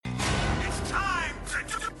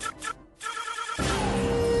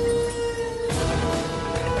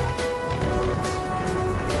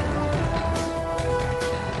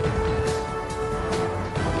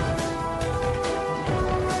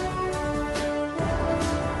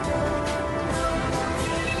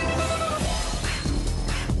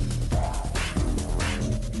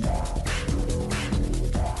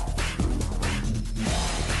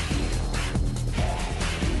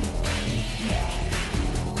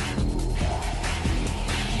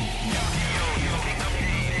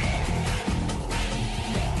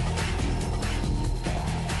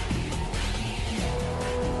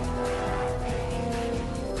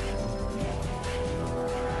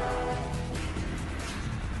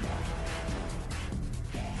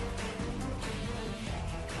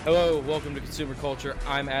Hello, welcome to Consumer Culture.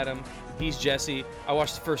 I'm Adam. He's Jesse. I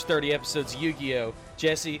watched the first 30 episodes of Yu-Gi-Oh!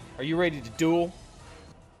 Jesse, are you ready to duel?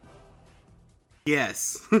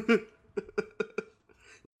 Yes. Do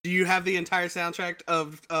you have the entire soundtrack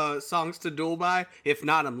of songs to duel by? If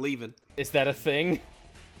not, I'm leaving. Is that a thing?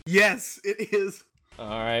 Yes, it is.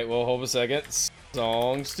 Alright, well, hold a second.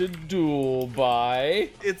 Songs to duel by...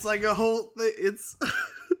 It's like a whole... It's...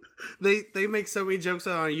 they make so many jokes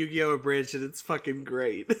on Yu-Gi-Oh! Abridged, and it's fucking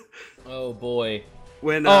great. Oh, boy.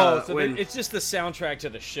 When It's just the soundtrack to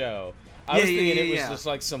the show. I was thinking it was just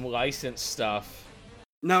like some licensed stuff.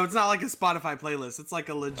 No, it's not like a Spotify playlist. It's like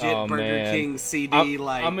a legit Burger King CD. I'm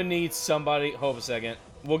gonna need somebody... Hold a second.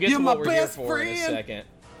 We'll get to what we're here for in a second.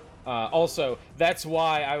 Also, that's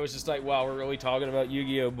why I was just like, wow, we're really talking about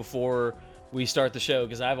Yu-Gi-Oh! Before we start the show,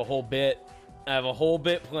 because I have a whole bit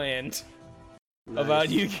planned about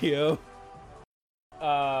Yu-Gi-Oh!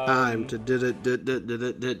 Time to do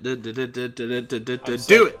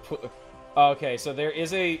it. Okay, so there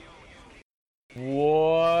is a...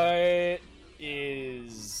 What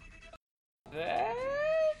is that?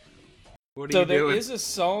 What are you doing? There is a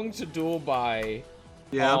song to duel by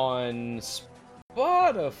on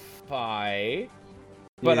Spotify,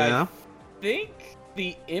 but I think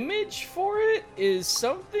the image for it is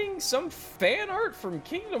some fan art from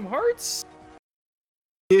Kingdom Hearts.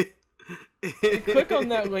 Click on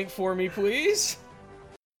that link for me, please.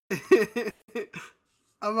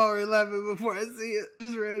 I'm already laughing before I see it.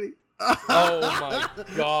 Just ready. Oh my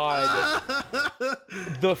god.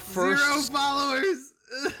 The first 0 followers.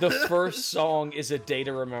 The first song is A Day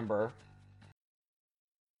to Remember.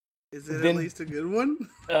 Is it at least a good one?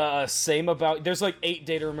 Same about... There's like 8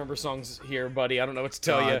 Day to Remember songs here, buddy. I don't know what to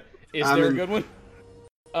tell you. Is there a good one?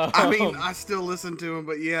 I mean, I still listen to him,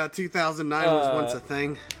 but yeah, 2009 was once a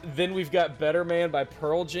thing. Then we've got Better Man by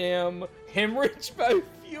Pearl Jam, Hemorrhage by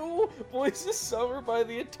Fuel, Boys of Summer by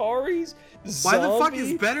the Ataris, Why the fuck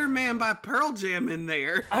is Better Man by Pearl Jam in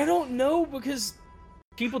there? I don't know, because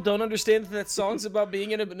people don't understand that song's about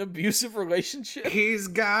being in an abusive relationship. He's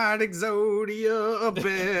got Exodia, a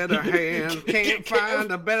better hand. Can't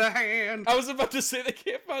find a better hand. I was about to say they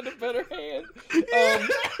can't find a better hand.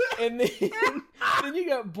 And then you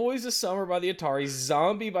got Boys of Summer by the Ataris,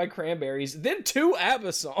 Zombie by Cranberries, then 2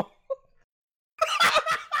 ABBA songs.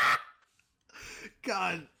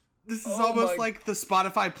 God, this is almost like the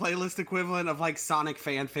Spotify playlist equivalent of like Sonic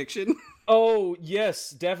fan fiction. Oh,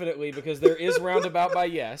 yes, definitely, because there is Roundabout by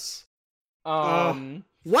Yes.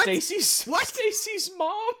 What? Stacy's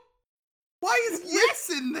mom? Why is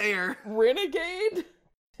Yes in there? Renegade?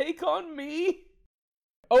 Take on Me?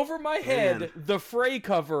 Over My Head, the Fray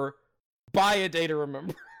cover by A Day to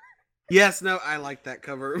Remember. Yes, no, I like that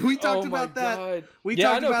cover. We talked about that. God. We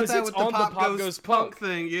talked about that with the Pop Goes Punk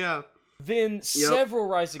thing, yeah. Then several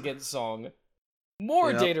Rise Against song.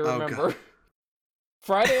 More Day to Remember.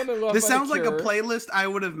 Friday I'm in Love This by sounds The like Cure. a playlist I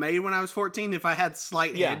would have made when I was 14 if I had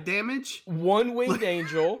slight head damage. One Winged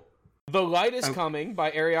Angel. The Light Is Coming by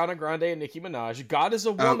Ariana Grande and Nicki Minaj. God Is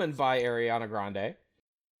a Woman by Ariana Grande.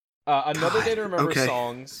 Another Day to Remember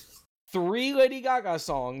songs. 3 Lady Gaga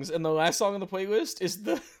songs. And the last song on the playlist is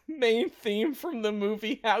the main theme from the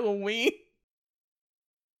movie Halloween.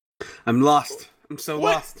 I'm lost. I'm so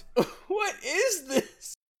lost. What is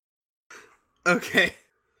this? Okay.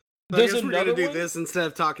 So I guess we're gonna do this instead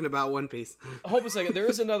of talking about One Piece. Hold a second. There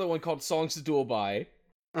is another one called Songs to Duel by.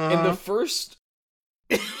 And the first...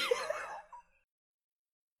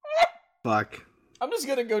 Fuck. I'm just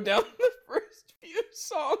gonna go down the first few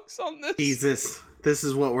songs on this. Jesus. This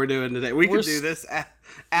is what we're doing today. We can do this.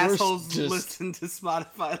 Assholes listen to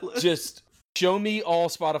Spotify lists. Just show me all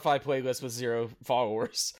Spotify playlists with 0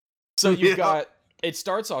 followers. So you've got... It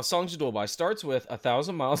starts off, Songs to Duel by, starts with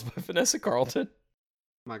 1,000 Miles by Vanessa Carlton.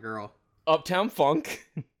 My girl. Uptown Funk.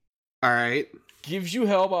 Alright. Gives You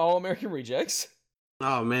Hell by All American Rejects.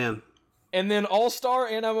 Oh, man. And then All Star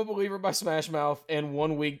and I'm a Believer by Smash Mouth, and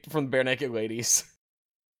 1 Week from the Bare Naked Ladies.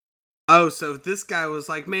 Oh, so this guy was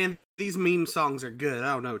like, man, these meme songs are good.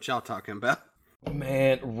 I don't know what y'all talking about.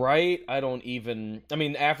 Man, right? I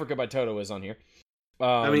mean, Africa by Toto is on here.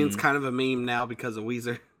 I mean, it's kind of a meme now because of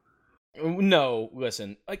Weezer. No,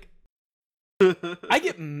 listen, like, I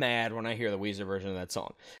get mad when I hear the Weezer version of that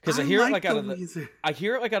song because I hear it like out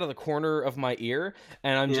of the corner of my ear,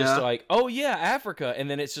 and I'm just like, oh yeah, Africa, and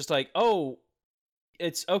then it's just like, oh,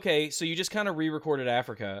 it's okay. So you just kind of re-recorded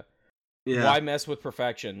Africa. Yeah. Why mess with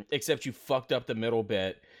perfection? Except you fucked up the middle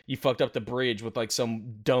bit. You fucked up the bridge with like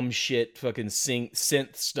some dumb shit fucking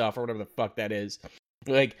synth stuff or whatever the fuck that is.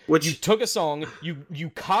 Like, you took a song, you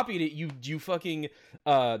copied it, you fucking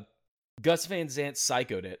Gus Van Sant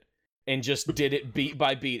psychoed it. and just did it beat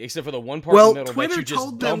by beat, except for the one part in the middle that you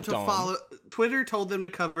just dumped on. Twitter told them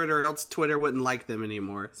to cover it, or else Twitter wouldn't like them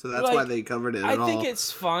anymore. So that's why they covered it. I think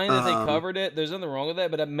it's fine that they covered it. There's nothing wrong with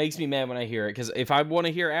that, but it makes me mad when I hear it, because if I want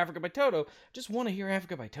to hear Africa by Toto, just want to hear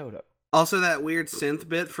Africa by Toto. Also, that weird synth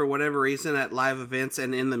bit, for whatever reason, at live events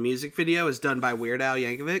and in the music video, is done by Weird Al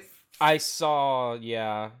Yankovic. I saw,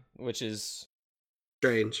 which is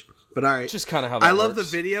strange, but all right. Just kind of how that I love the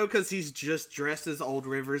video because he's just dressed as Old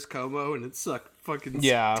Rivers Como, and it's fucking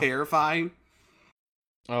terrifying.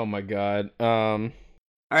 Oh my god. All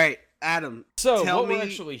right, Adam. So tell what me, we're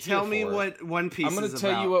actually here tell me what One Piece. I'm going to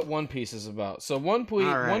tell you what One Piece is about. So One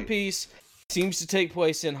Piece seems to take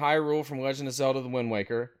place in Hyrule from Legend of Zelda: The Wind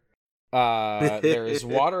Waker. There is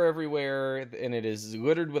water everywhere, and it is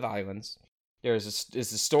littered with islands. It's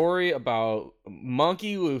a story about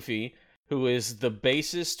Monkey Luffy, who is the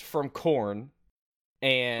bassist from Korn,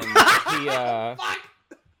 and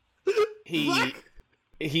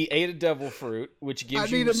he ate a devil fruit, which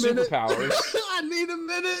gives you superpowers. I need a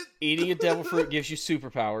minute. Eating a devil fruit gives you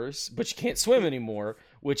superpowers, but you can't swim anymore,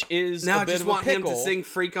 which is now a bit of a pickle. Now I just want him to sing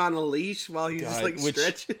 "Freak on a Leash" while he's just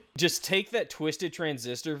stretching. Just take that Twisted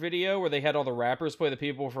Transistor video where they had all the rappers play the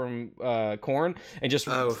people from Korn, and just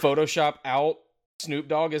Photoshop out Snoop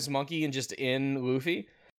Dogg as Monkey and just in Luffy.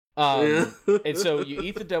 And so you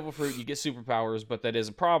eat the devil fruit, you get superpowers, but that is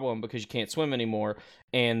a problem because you can't swim anymore,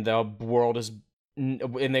 and the world is,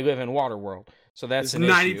 and they live in Waterworld, so that's an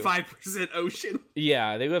 95% ocean.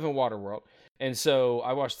 Yeah, they live in Waterworld, and so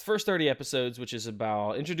I watched the first 30 episodes, which is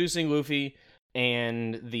about introducing Luffy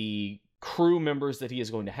and the crew members that he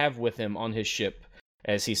is going to have with him on his ship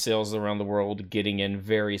as he sails around the world, getting in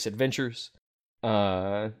various adventures.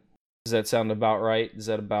 Does that sound about right? Is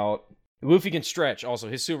that about... Luffy can stretch. Also,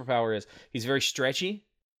 his superpower is he's very stretchy.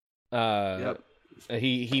 Yep.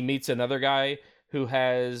 He meets another guy who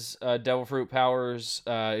has devil fruit powers.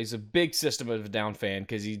 He's a big System of a Down fan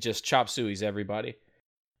because he just chop sueys everybody.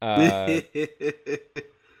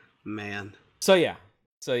 Man. So yeah,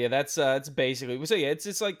 that's it's basically. So yeah,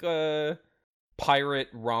 it's like a pirate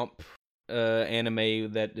romp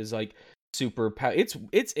anime that is like super.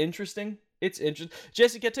 It's interesting. It's interesting.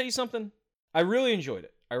 Jesse, can I tell you something? I really enjoyed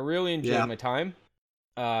it. I really enjoyed my time.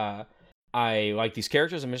 I like these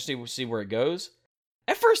characters. I'm interested to see where it goes.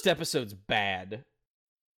 That first episode's bad.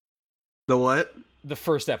 The what? The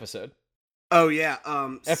first episode. Oh yeah.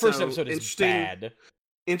 That first episode is bad.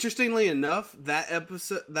 Interestingly enough, that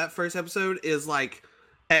first episode is like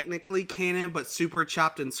technically canon, but super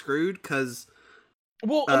chopped and screwed because.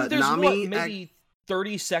 Well, there's maybe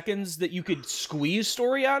 30 seconds that you could squeeze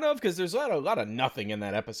story out of, because there's a lot of nothing in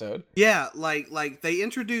that episode. Yeah, like they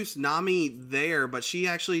introduce Nami there, but she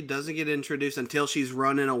actually doesn't get introduced until she's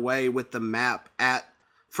running away with the map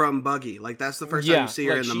from Buggy. Like that's the first time you see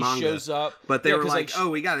her in the manga. Shows up, but they were like, "Oh,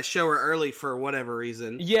 we got to show her early for whatever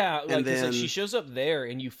reason." Yeah, and then she shows up there,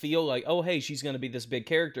 and you feel like, "Oh, hey, she's gonna be this big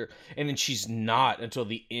character," and then she's not until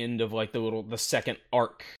the end of like the second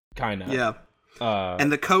arc, kind of. Yeah.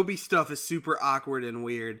 And the Kobe stuff is super awkward and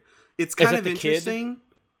weird. It's kind of interesting. Kid?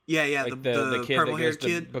 Yeah, like the kid purple-haired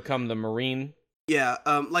kid become the Marine. Yeah,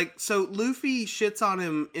 so Luffy shits on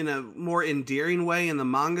him in a more endearing way in the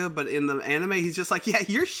manga, but in the anime, he's just like, "Yeah,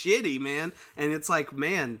 you're shitty, man." And it's like,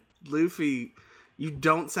 man, Luffy, you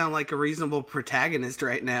don't sound like a reasonable protagonist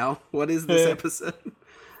right now. What is this episode?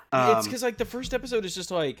 It's because like the first episode is just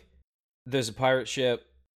like, there's a pirate ship,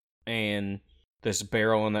 and there's a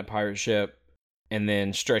barrel on that pirate ship. And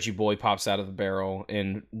then Stretchy Boy pops out of the barrel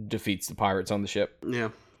and defeats the pirates on the ship. Yeah.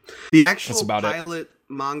 The actual pilot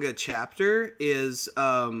manga chapter is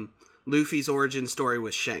Luffy's origin story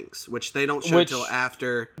with Shanks, which they don't show until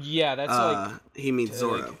after that's he meets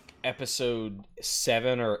Zoro. Like episode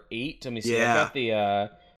 7 or 8. Let me see. Yeah. I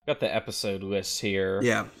got the episode list here.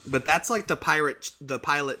 Yeah, but that's like the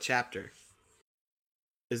pilot chapter.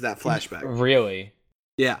 Is that flashback. Really?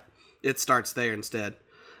 Yeah. It starts there instead.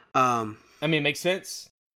 I mean, it makes sense.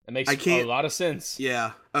 It makes a lot of sense.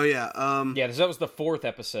 Yeah. Oh, yeah. Yeah, because that was the 4th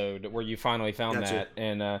episode where you finally found that.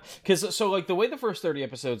 And, because, so, like, the way the first 30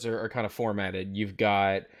 episodes are kind of formatted, you've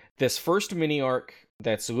got this first mini arc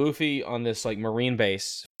that's Luffy on this, like, marine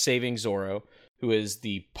base saving Zoro, who is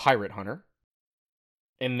the pirate hunter.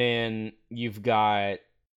 And then you've got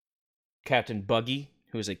Captain Buggy,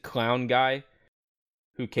 who is a clown guy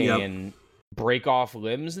who can break off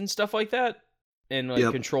limbs and stuff like that. And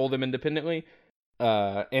like control them independently,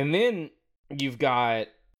 and then you've got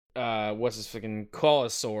what's his fucking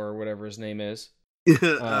Clawsaur or whatever his name is,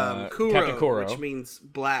 Captain Kuro, which means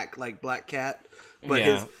black, like black cat. But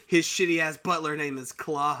his shitty ass butler name is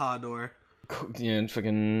Clawhador.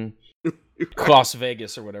 fucking Las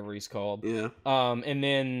Vegas or whatever he's called. Yeah. And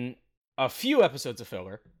then a few episodes of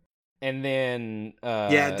filler. And then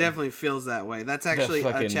yeah, it definitely feels that way. That's actually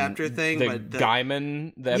a chapter thing. The but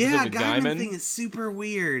Gaiman, the episode with Gaiman thing is super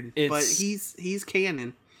weird. But he's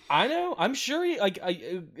canon. I know. I'm sure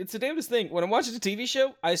it's the damnedest thing. When I'm watching a TV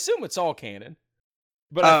show, I assume it's all canon.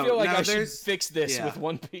 But I feel like I should fix this with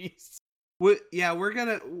One Piece. We're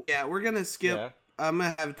gonna skip. Yeah. I'm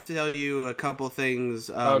gonna have to tell you a couple things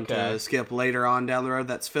to skip later on down the road.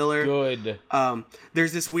 That's filler. Good.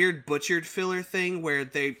 There's this weird butchered filler thing where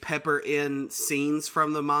they pepper in scenes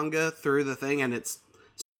from the manga through the thing, and it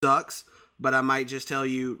sucks. But I might just tell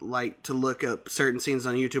you to look up certain scenes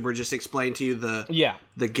on YouTube or just explain to you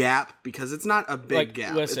the gap, because it's not a big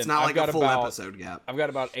gap. Listen, it's not a full episode gap. I've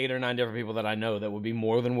got about 8 or 9 different people that I know that would be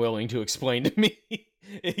more than willing to explain to me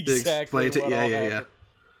exactly what yeah.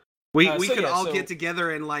 We could all get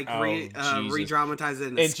together and re-dramatize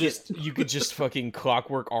it. And you could just fucking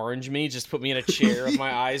Clockwork Orange me. Just put me in a chair with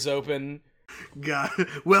my eyes open. God,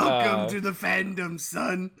 welcome to the fandom,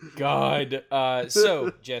 son. God.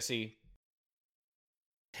 So Jesse,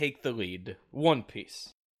 take the lead. One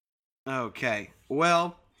Piece. Okay.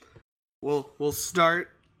 Well, we'll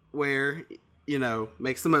start where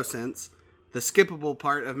makes the most sense. The skippable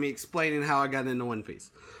part of me explaining how I got into One Piece.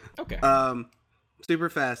 Okay. Super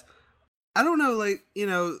fast. I don't know,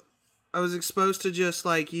 I was exposed to just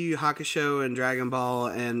Yu Yu Hakusho and Dragon Ball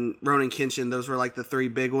and Ronin Kenshin. Those were the 3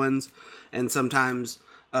 big ones, and sometimes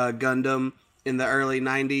Gundam in the early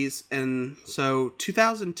 90s. And so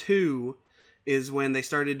 2002 is when they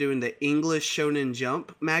started doing the English Shonen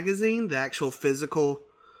Jump magazine, the actual physical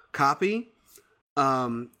copy.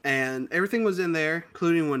 And everything was in there,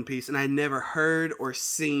 including One Piece, and I never heard or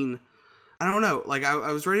seen. I don't know.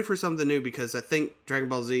 I was ready for something new because I think Dragon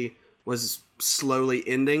Ball Z was slowly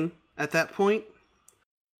ending at that point.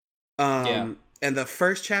 And the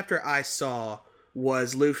first chapter I saw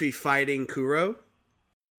was Luffy fighting Kuro.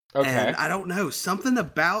 Okay. And I don't know, something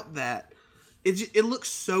about that. It looks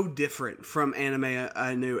so different from anime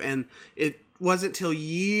I knew. And it wasn't till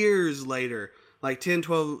years later, 10,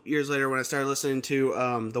 12 years later, when I started listening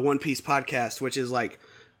to the One Piece podcast, which is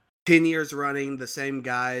 10 years running. The same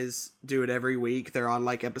guys do it every week. They're on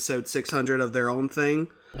episode 600 of their own thing.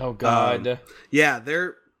 Oh God.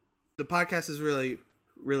 The podcast is really,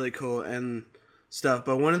 really cool and stuff.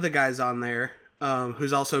 But one of the guys on there,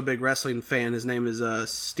 who's also a big wrestling fan, his name is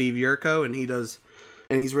Steve Yurko, and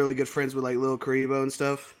he's really good friends with Lil Karibo and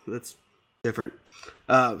stuff. That's different.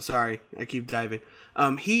 Sorry, I keep diving.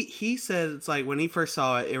 He said it's when he first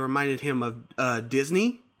saw it, it reminded him of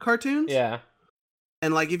Disney cartoons. Yeah.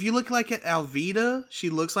 And if you look at Alvida, she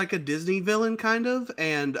looks like a Disney villain kind of.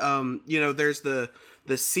 And there's the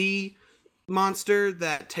sea monster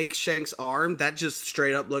that takes Shank's arm. That just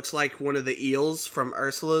straight up looks like one of the eels from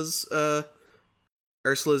Ursula's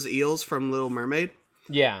eels from Little Mermaid.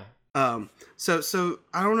 Yeah. So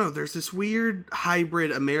I don't know. There's this weird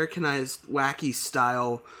hybrid Americanized wacky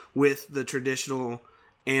style with the traditional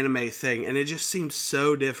anime thing, and it just seems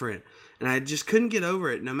so different. And I just couldn't get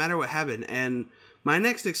over it, no matter what happened. And my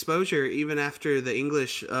next exposure, even after the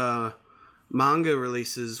English manga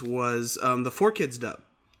releases, was the 4Kids dub.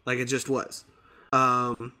 It just was.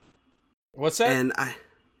 What's that? And the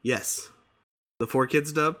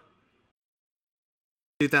 4Kids dub.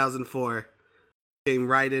 2004. Came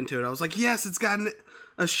right into it. I was like, yes, it's gotten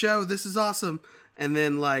a show. This is awesome. And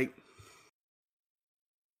then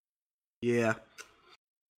yeah.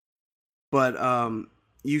 But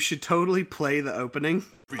you should totally play the opening.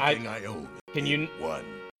 Everything I own. Can you? One.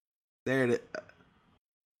 There it is.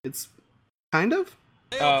 It's kind of.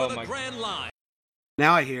 Oh my God.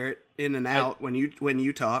 Now I hear it in and out when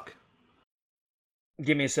you talk.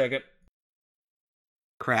 Give me a second.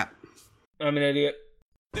 Crap. I'm an idiot.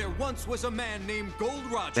 There once was a man named Gold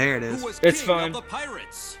Roger. There it is. Who was it's king fine. Of the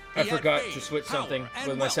pirates. I forgot to switch something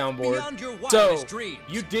with my soundboard. So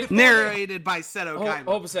you did narrated by Seto Kaiba.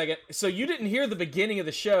 Hold a second. So you didn't hear the beginning of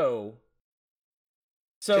the show.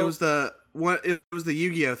 So it was the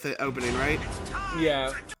Yu-Gi-Oh opening, right?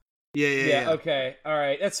 Yeah. Yeah. Okay. All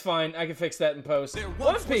right. That's fine. I can fix that in post. There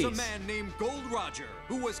once was a man named Gold Roger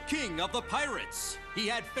who was king of the pirates. He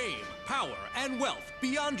had fame, power, and wealth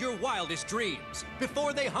beyond your wildest dreams.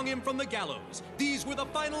 Before they hung him from the gallows, these were the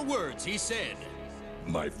final words he said.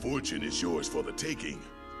 My fortune is yours for the taking,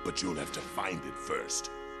 but you'll have to find it first.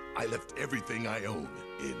 I left everything I own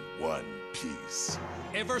in one piece.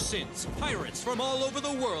 Ever since, pirates from all over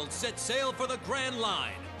the world set sail for the Grand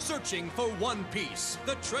Line, searching for One Piece,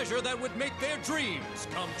 the treasure that would make their dreams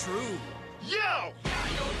come true. Yo!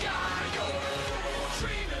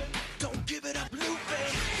 Don't give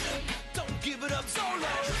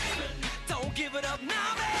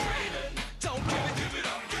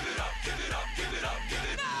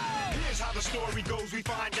story goes, we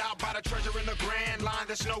find out by the treasure in the grand line,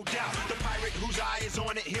 there's no doubt. The pirate whose eye is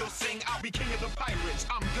on it, he'll sing, I'll be king of the pirates,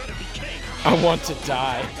 I'm gonna be king. I want to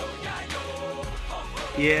die.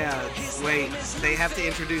 Yeah, wait, they have to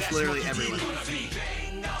introduce literally everyone.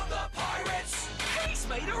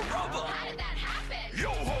 Yo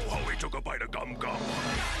ho ho, he took a bite of gum gum.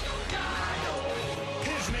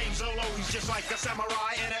 His name's Zolo, he's just like a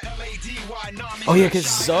samurai and a Lady. Oh yeah, because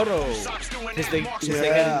Zoro, because they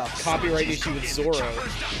had a copyright issue with Zoro.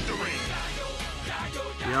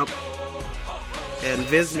 Yep. And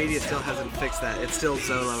Viz Media still hasn't fixed that. It's still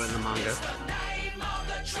Zolo in the manga.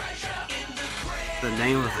 The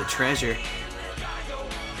name of the treasure.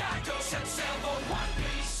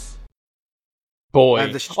 Boy. I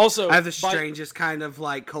have the strangest kind of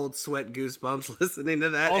like cold sweat goosebumps listening to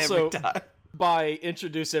that every time. By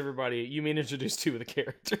introduce everybody, you mean introduce two of the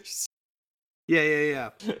characters. Yeah.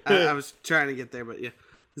 I was trying to get there, but yeah.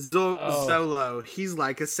 Zolo, he's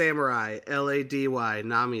like a samurai. Lady.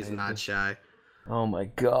 Nami's not shy. Oh my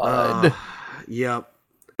god. Yep.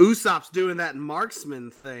 Usopp's doing that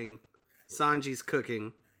marksman thing. Sanji's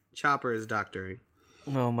cooking. Chopper is doctoring.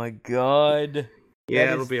 Oh my god.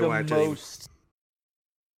 Yeah, it'll be a while.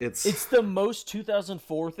 It's the most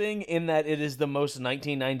 2004 thing in that it is the most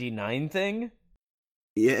 1999 thing.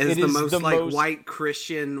 Yeah, it's the most white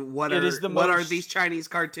Christian. What are these Chinese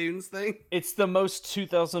cartoons thing? It's the most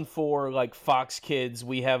 2004 like Fox Kids.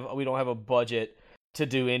 We don't have a budget to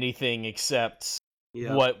do anything except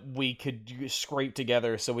what we could scrape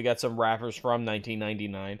together. So we got some rappers from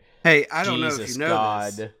 1999. Hey, I don't know if you know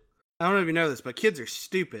this. I don't know if you know this, but kids are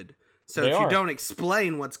stupid. So if you don't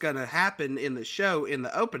explain what's going to happen in the show in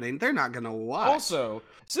the opening, they're not going to watch. Also,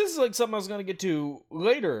 so this is like something I was going to get to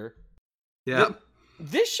later. Yeah.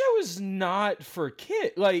 This show is not for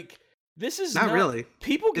kids. Like, this is not really.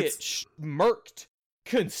 People get murked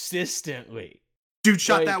consistently. Dude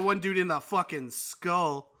shot that one dude in the fucking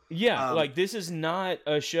skull. Yeah, like, this is not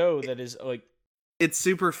a show that is, like... It's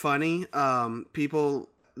super funny. People...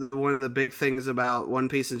 One of the big things about One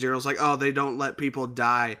Piece and Zero is like, oh, they don't let people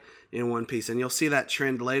die in One Piece, and you'll see that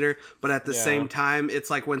trend later. But at the same time, it's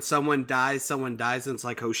like when someone dies, and it's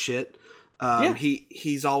like, oh shit.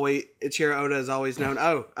 He's always Ichiro Oda is always known.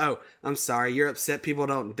 Oh, I'm sorry, you're upset people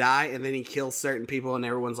don't die, and then he kills certain people, and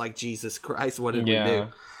everyone's like, Jesus Christ, what did we do?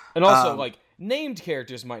 And also, like, named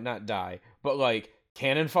characters might not die, but like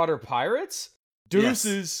cannon fodder pirates,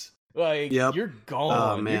 deuces, like you're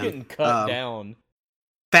gone. You're getting cut down.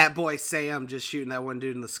 Fat Boy Sam just shooting that one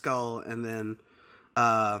dude in the skull, and then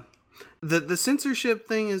the censorship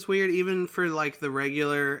thing is weird, even for like the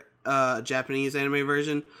regular Japanese anime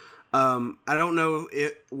version. I don't know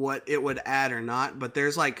what it would add or not, but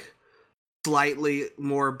there's like slightly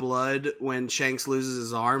more blood when Shanks loses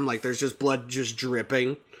his arm. Like there's just blood just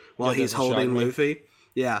dripping while he's holding Luffy.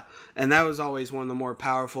 Yeah, and that was always one of the more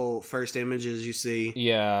powerful first images you see.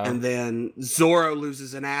 Yeah. And then Zoro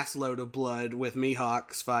loses an ass load of blood with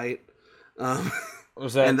Mihawk's fight.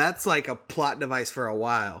 Was that? And that's like a plot device for a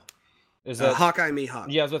while. Is that Hawkeye Mihawk?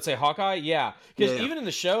 Yeah, I was about to say Hawkeye. Yeah, because even in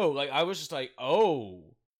the show, like I was just like, oh,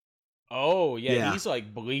 yeah, he's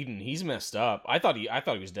like bleeding. He's messed up. I thought he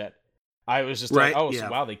was dead. I was just like, so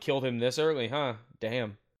wow, they killed him this early, huh?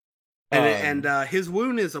 Damn. And his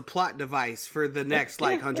wound is a plot device for the next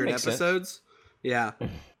 100 episodes. Sense. Yeah.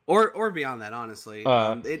 Or beyond that, honestly.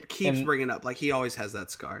 It keeps bringing up. Like, he always has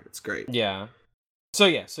that scar. It's great. Yeah. So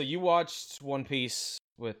you watched One Piece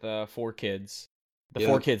with 4Kids. The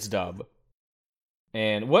 4Kids dub.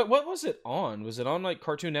 And what was it on? Was it on, like,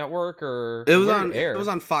 Cartoon Network or... It was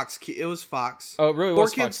on Fox. It was Fox. Oh, it really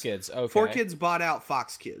was Fox Kids. Okay. 4Kids bought out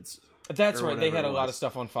Fox Kids. That's right. They had a lot of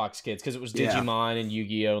stuff on Fox Kids because it was Digimon and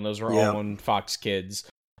Yu-Gi-Oh! And those were all on Fox Kids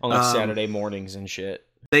on like Saturday mornings and shit.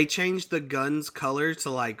 They changed the guns' color to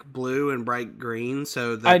like blue and bright green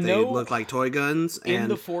so that they look like toy guns. In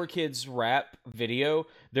the 4Kids rap video,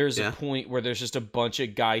 there's a point where there's just a bunch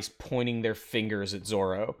of guys pointing their fingers at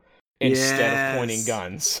Zoro instead of pointing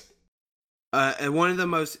guns. And one of the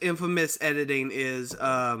most infamous editing is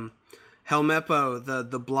Helmeppo,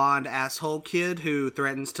 the blonde asshole kid who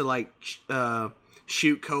threatens to like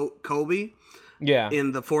shoot Colby. Yeah.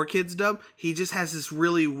 In the 4Kids dub, he just has this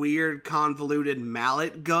really weird convoluted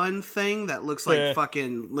mallet gun thing that looks like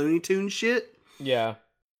fucking Looney Tunes shit. Yeah.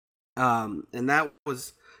 And that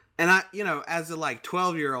was, and I, as a like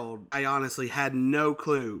 12-year-old, I honestly had no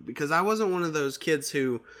clue because I wasn't one of those kids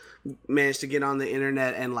who managed to get on the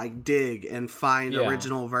internet and like dig and find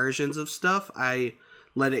original versions of stuff. I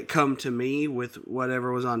let it come to me with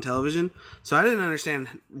whatever was on television. So I didn't understand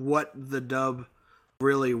what the dub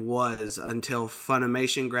really was until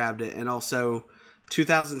Funimation grabbed it. And also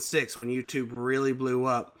 2006 when YouTube really blew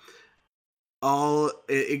up.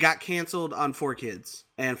 It got canceled on 4Kids,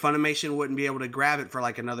 and Funimation wouldn't be able to grab it for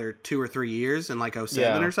like another 2 or 3 years in like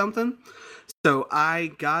 07 or something. So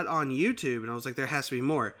I got on YouTube and I was like, there has to be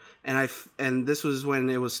more. And this was when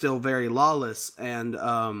it was still very lawless, and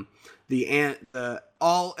all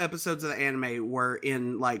episodes of the anime were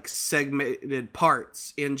in like segmented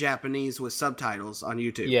parts in Japanese with subtitles on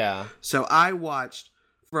YouTube. Yeah. So I watched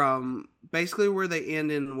from basically where they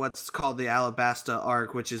end in what's called the Alabasta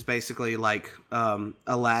arc, which is basically like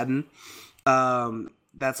Aladdin.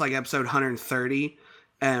 That's like episode 130.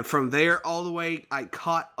 And from there all the way, I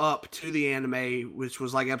caught up to the anime, which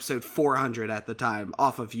was like episode 400 at the time,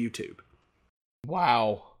 off of YouTube.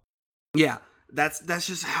 Wow. Yeah, that's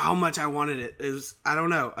just how much I wanted it. It was, I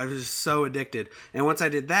don't know, I was just so addicted. And once I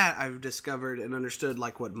did that, I've discovered and understood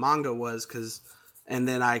like what manga was, and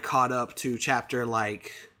then I caught up to chapter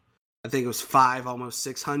like, I think it was 5, almost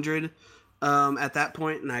 600 at that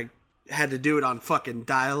point, and I had to do it on fucking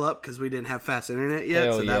dial-up because we didn't have fast internet yet.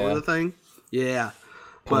 Hell so yeah. that was the thing. Yeah.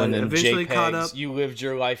 But eventually JPEGs, caught up. You lived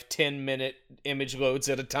your life 10-minute image loads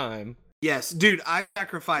at a time. Yes, dude, I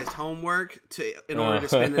sacrificed homework in order to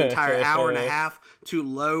spend an entire hour and a half to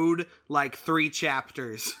load like 3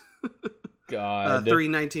 chapters. God. 3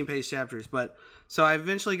 19-page chapters. But so I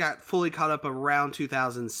eventually got fully caught up around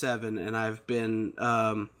 2007, and I've been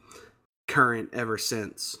current ever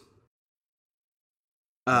since.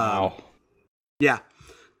 Wow. Yeah.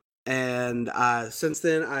 And since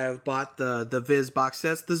then, I have bought the Viz box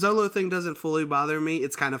sets. The Zolo thing doesn't fully bother me.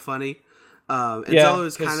 It's kind of funny. Zolo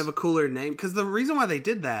is kind of a cooler name, because the reason why they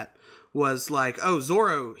did that was like, oh,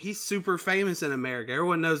 Zorro, he's super famous in America.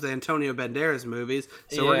 Everyone knows the Antonio Banderas movies,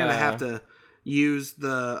 so we're gonna have to use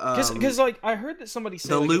the because like I heard that somebody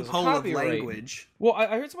said the like, loophole of language. Well, I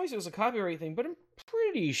heard somebody say it was a copyright thing, but I'm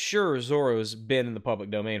pretty sure Zorro's been in the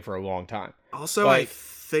public domain for a long time. Also, like, I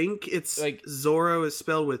think it's like Zorro is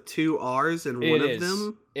spelled with 2 R's and one of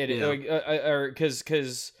them. It is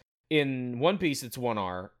because in One Piece it's 1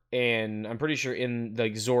 R, and I'm pretty sure in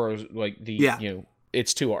like Zorro's like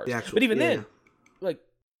it's 2 R's. But even then, like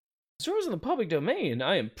Zorro's in the public domain.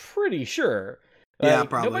 I am pretty sure.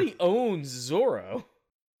 Probably nobody owns Zorro.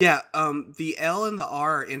 Yeah, the L and the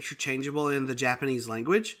R are interchangeable in the Japanese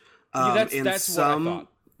language. That's some what I thought.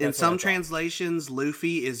 In some translations,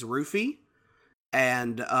 Luffy is Rufy.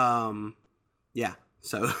 And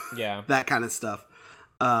so that kind of stuff.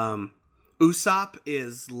 Usopp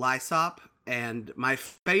is Lysop, and my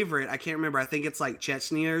favorite, I can't remember, I think it's like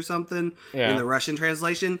Chechnya or something in the Russian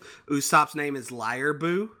translation. Usopp's name is Liar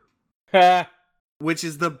Boo, which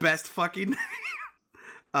is the best fucking name.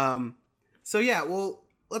 So yeah, well,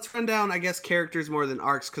 let's run down, I guess, characters more than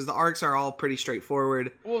arcs, because the arcs are all pretty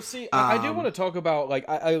straightforward. Well, see, I do want to talk about, like,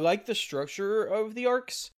 I like the structure of the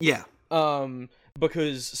arcs. Yeah.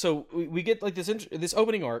 Because so we get like this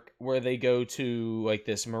opening arc where they go to like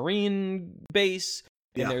this marine base,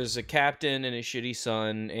 and there's a captain and his shitty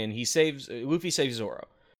son, and Luffy saves Zoro,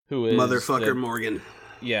 who is motherfucker Morgan.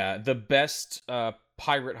 Yeah, the best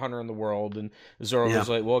pirate hunter in the world, and Zoro was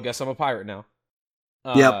like, well, I guess I'm a pirate now.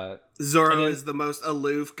 Zoro is the most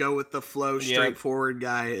aloof, go with the flow, straightforward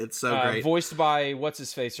guy. It's so great. Voiced by what's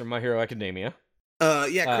his face from My Hero Academia.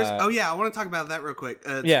 Chris. I want to talk about that real quick.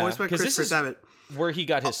 It's voiced by Christopher Sabat. Where he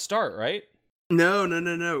got his start, right?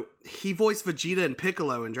 No. He voiced Vegeta and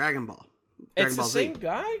Piccolo in Dragon Ball. It's the same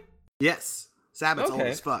guy? Yes. Sabat's old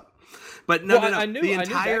as fuck. But no. I knew the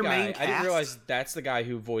entire that guy. main cast. I didn't realize that's the guy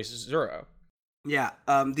who voices Zoro. Yeah.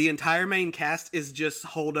 The entire main cast is just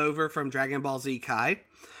holdover from Dragon Ball Z Kai.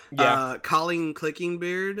 Yeah. Colleen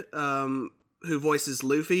Clickenbeard, who voices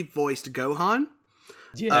Luffy, voiced Gohan.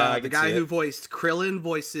 Yeah. The guy who voiced Krillin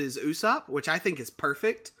voices Usopp, which I think is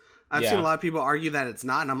perfect. I've seen a lot of people argue that it's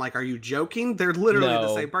not, and I'm like, are you joking? They're literally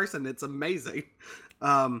the same person. It's amazing.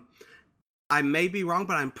 I may be wrong,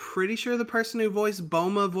 but I'm pretty sure the person who voiced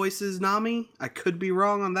Bulma voices Nami. I could be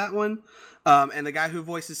wrong on that one. And the guy who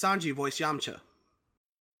voices Sanji voiced Yamcha.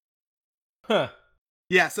 Huh.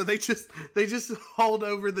 Yeah, so they just hold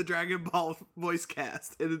over the Dragon Ball voice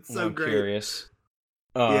cast, and it's so great. Curious.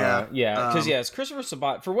 Because it's Christopher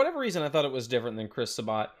Sabat. For whatever reason, I thought it was different than Chris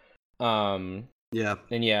Sabat. Yeah.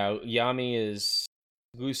 And Yami is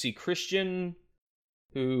Lucy Christian,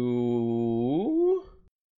 who...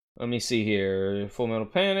 Let me see here. Full Metal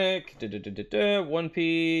Panic, One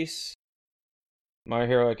Piece, My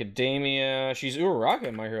Hero Academia. She's Uraraka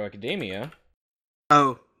in My Hero Academia.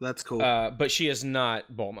 Oh, that's cool. But she is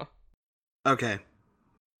not Bulma. Okay.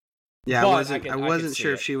 Yeah, I wasn't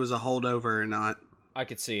sure if she was a holdover or not. I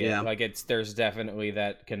could see it. Yeah. Like there's definitely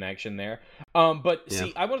that connection there. But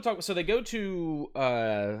see, I want to talk. So they go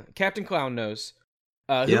to Captain Clown Nose,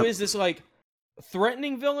 who is this like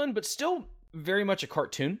threatening villain, but still very much a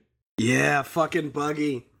cartoon. Yeah, fucking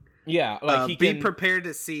Buggy. Yeah, like be prepared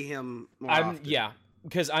to see him more often. Yeah,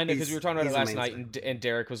 because I know, because we were talking about it last night, and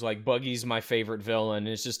Derek was like, Buggy's my favorite villain,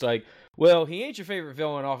 and it's just like, well, he ain't your favorite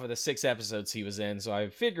villain off of the 6 episodes he was in, so I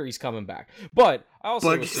figure he's coming back. But I also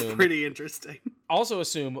Buggy's pretty interesting. Also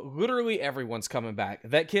assume literally everyone's coming back.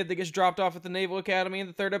 That kid that gets dropped off at the Naval Academy in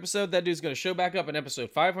the 3rd episode, that dude's going to show back up in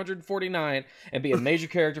episode 549 and be a major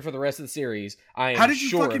character for the rest of the series. I am sure. How did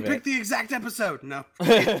you fucking pick the exact episode? No.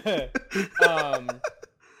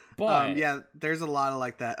 But yeah, there's a lot of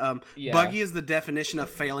like that. Buggy is the definition of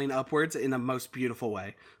failing upwards in the most beautiful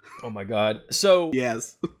way. Oh my god. So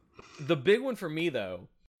yes. The big one for me though.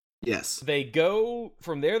 Yes. They go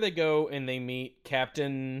from there. They go and they meet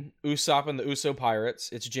Captain Usopp and the Uso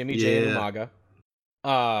Pirates. It's Jimmy J and Umaga.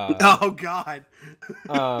 Oh god.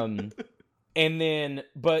 And then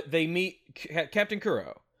but they meet Captain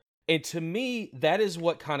Kuro, and to me that is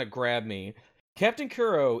what kind of grabbed me. Captain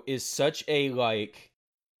Kuro is such a like.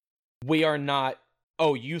 We are not.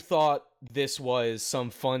 Oh, you thought this was some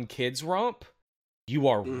fun kids romp? You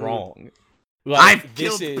are wrong. Like, I've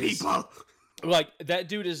killed people. Like that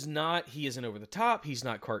dude is not. He isn't over the top. He's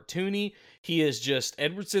not cartoony. He is just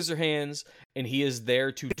Edward Scissorhands, and he is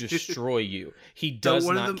there to destroy you. He does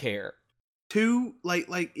not care.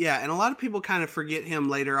 Yeah, and a lot of people kind of forget him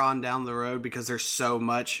later on down the road because there's so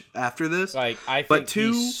much after this. Like I think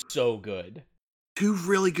he's so good. 2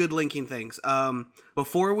 really good linking things.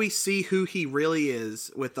 Before we see who he really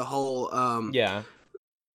is with the whole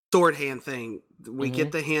sword hand thing, we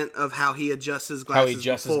get the hint of how he adjusts his glasses. How he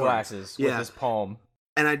adjusts his glasses with his palm.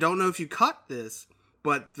 And I don't know if you caught this,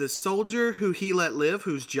 but the soldier who he let live,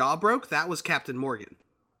 whose jaw broke, that was Captain Morgan.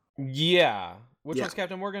 Yeah. Which one's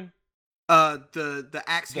Captain Morgan? The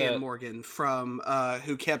axe hand Morgan from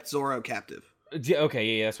who kept Zoro captive.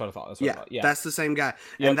 Okay, yeah, that's what I thought. That's the same guy.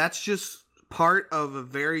 Yep. And that's just part of a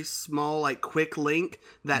very small, like, quick link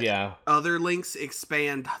that other links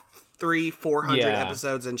expand 300-400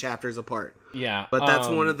 episodes and chapters apart. Yeah. But that's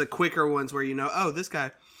one of the quicker ones where you know, oh, this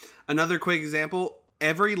guy. Another quick example,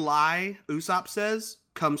 every lie Usopp says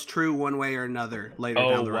comes true one way or another later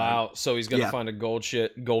down the road. Oh, wow. So he's going to find a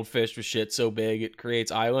goldfish with shit so big it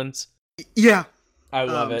creates islands? Yeah. I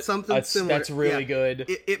love it. Something similar. That's really good.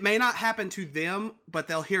 It may not happen to them, but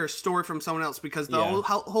they'll hear a story from someone else because the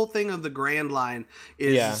whole thing of the Grand Line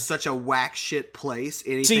is such a whack shit place.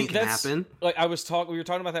 Anything can happen. Like we were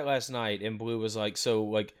talking about that last night, and Blue was like, "So,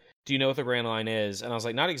 like, do you know what the Grand Line is?" And I was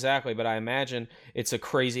like, "Not exactly, but I imagine it's a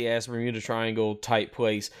crazy ass Bermuda Triangle type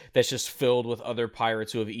place that's just filled with other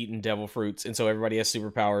pirates who have eaten devil fruits, and so everybody has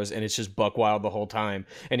superpowers, and it's just buck wild the whole time."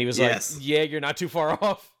 And he was like, "Yeah, you're not too far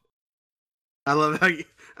off." I love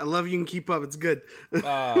you can keep up. It's good.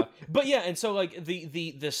 But yeah, and so like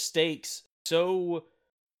the stakes so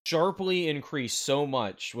sharply increase so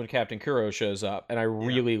much when Captain Kuro shows up, and I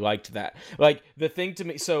really liked that. Like the thing to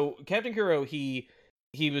me, so Captain Kuro, he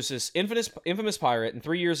was this infamous pirate, and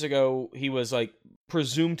 3 years ago he was like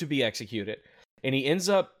presumed to be executed, and he ends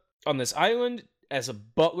up on this island as a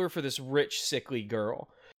butler for this rich sickly girl.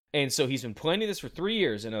 And so he's been planning this for 3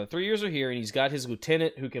 years, and 3 years are here, and he's got his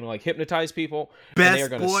lieutenant who can like hypnotize people. Best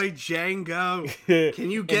boy Django.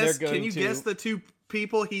 Can you guess? Can you guess the 2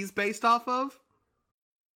 people he's based off of?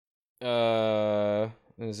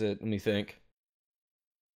 Is it? Let me think.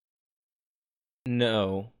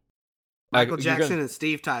 No. Michael Jackson and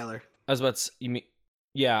Steve Tyler. I was about to. You mean?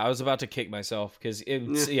 Yeah, I was about to kick myself because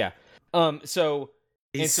it's So.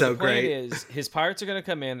 He's so the plan great. is his pirates are going to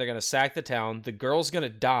come in, they're going to sack the town, the girl's going to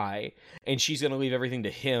die, and she's going to leave everything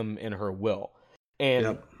to him in her will.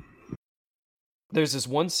 And there's this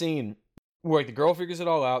one scene where like, the girl figures it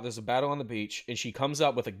all out, there's a battle on the beach, and she comes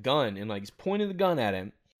up with a gun, and like he's pointing the gun at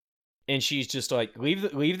him, and she's just like, leave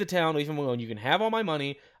the town, leave him alone, you can have all my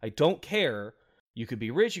money, I don't care, you could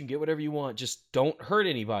be rich, you can get whatever you want, just don't hurt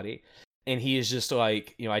anybody. And he is just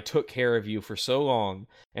like, you know, I took care of you for so long,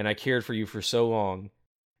 and I cared for you for so long,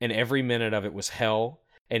 and every minute of it was hell,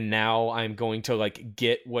 and now I'm going to, like,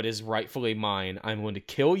 get what is rightfully mine. I'm going to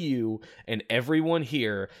kill you and everyone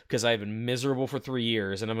here, because I've been miserable for 3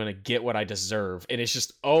 years, and I'm going to get what I deserve. And it's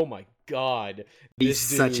just, oh my god. He's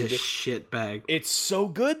such a shitbag. It's so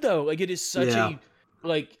good, though. Like, it is such a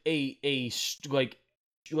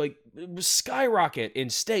skyrocket in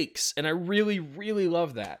stakes, and I really, really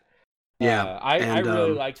love that. Yeah. I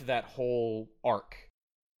really liked that whole arc.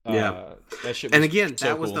 That shit was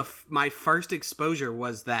that was cool. My first exposure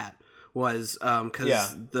was that was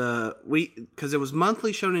because because it was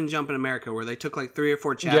monthly Shonen Jump in America where they took like 3 or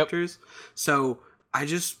 4 chapters. Yep. So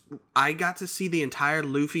I got to see the entire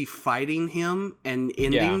Luffy fighting him and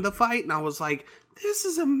ending the fight, and I was like, this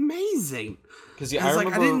is amazing. Because I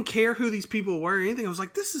didn't care who these people were or anything. I was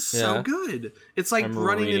like, this is so good. It's like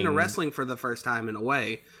running into wrestling for the first time in a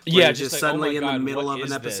way. Yeah, just like, suddenly in the middle of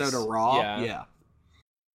an episode of Raw. Yeah.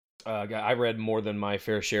 I read more than my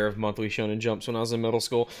fair share of monthly Shonen Jumps when I was in middle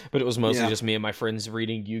school, but it was mostly just me and my friends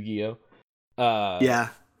reading Yu-Gi-Oh.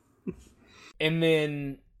 And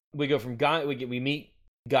then we go from we meet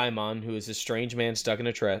Gaimon, who is a strange man stuck in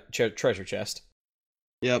a treasure chest.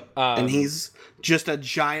 Yep. And he's just a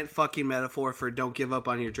giant fucking metaphor for don't give up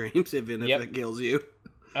on your dreams, even if it kills you.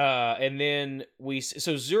 And then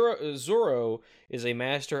Zoro is a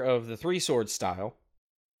master of the 3-sword style.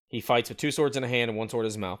 He fights with 2 swords in a hand and 1 sword in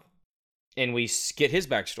his mouth. And we get his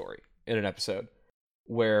backstory in an episode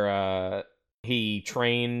where he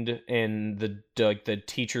trained, and the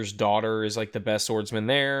teacher's daughter is like the best swordsman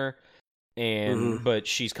there. And but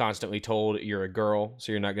she's constantly told, you're a girl,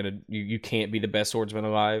 so you're not gonna you can't be the best swordsman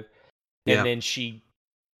alive. And then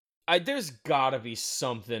there's gotta be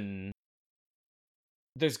something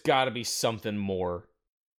more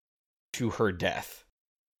to her death,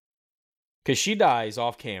 because she dies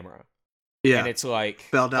off camera, and it's like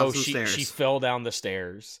she fell down the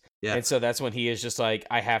stairs, and so that's when he is just like,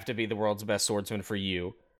 I have to be the world's best swordsman for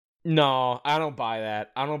you. No, I don't buy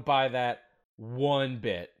that one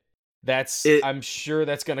bit. I'm sure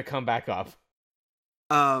that's gonna come back up.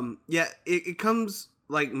 It comes,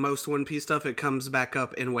 like most One Piece stuff, it comes back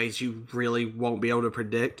up in ways you really won't be able to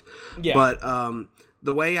predict. Yeah. But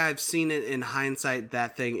the way I've seen it in hindsight,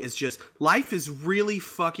 that thing is just, life is really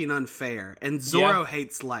fucking unfair, and Zoro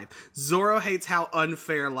hates life. Zoro hates how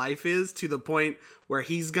unfair life is, to the point where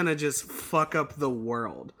he's gonna just fuck up the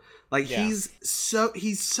world. Like, he's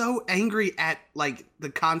so angry at, like, the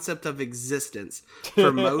concept of existence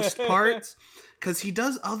for most parts, because he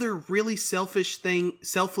does other really selfless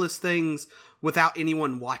things without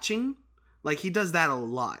anyone watching. Like, he does that a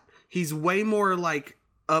lot. He's way more, like,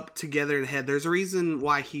 up together in head. There's a reason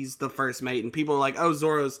why he's the first mate, and people are like, oh,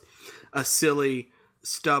 Zoro's a silly,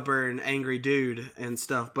 stubborn, angry dude and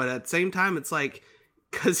stuff. But at the same time, it's like,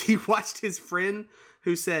 because he watched his friend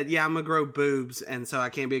who said, yeah, I'm gonna grow boobs, and so I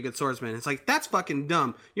can't be a good swordsman. It's like, that's fucking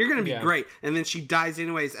dumb. You're gonna be great. And then she dies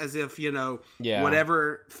anyways, as if,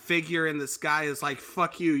 whatever figure in the sky is like,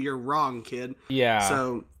 fuck you, you're wrong, kid. Yeah.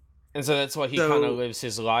 So that's why he kind of lives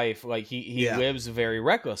his life. Like, he lives very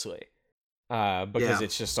recklessly. Because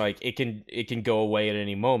it's just like, it can go away at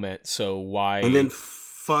any moment, so why... And then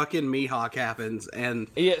fucking Mihawk happens, and...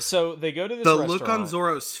 Yeah, so they go to this restaurant. The look on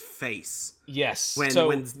Zoro's face... Yes. When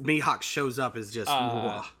Mihawk shows up is just...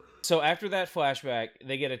 So after that flashback,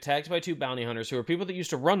 they get attacked by 2 bounty hunters who are people that used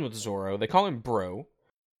to run with Zoro. They call him Bro.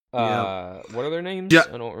 What are their names?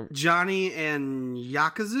 I don't remember. Johnny and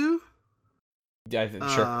Yakuzu?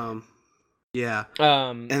 Sure. Yeah.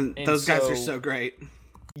 And those guys are so great.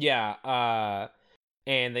 Yeah.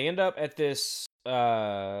 And they end up at this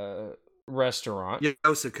restaurant.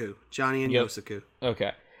 Yosaku. Johnny and Yosaku.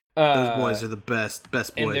 Okay. Those boys are the best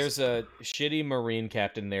boys. And there's a shitty Marine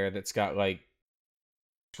captain there that's got, like,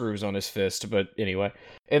 screws on his fist, but anyway.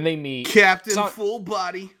 And they meet... Captain Full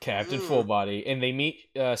Body. And they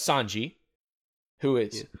meet Sanji, who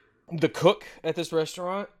is the cook at this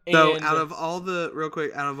restaurant. So, out of all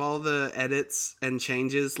the edits and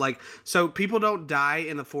changes, like, so people don't die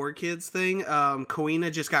in the 4Kids thing.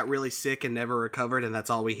 Kuina just got really sick and never recovered, and that's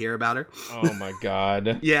all we hear about her. Oh my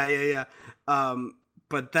god. Yeah.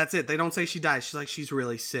 But that's it. They don't say she died. She's like, she's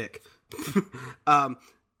really sick.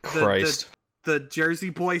 Christ. The Jersey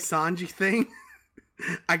Boy Sanji thing,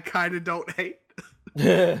 I kind of don't hate.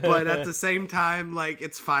 But at the same time, like,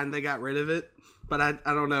 it's fine they got rid of it. But I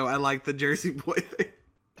don't know. I like the Jersey Boy thing.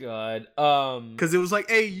 God. Because it was like,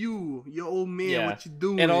 hey, you old man, what you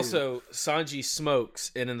doing? And also, Sanji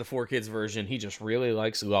smokes, and in the 4Kids version, he just really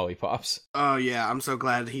likes lollipops. Oh, yeah. I'm so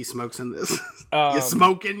glad he smokes in this. You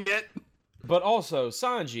smoking yet? But also,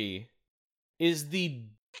 Sanji is the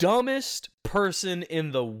dumbest person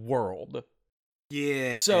in the world.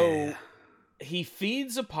 Yeah. So, he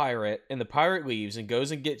feeds a pirate, and the pirate leaves and goes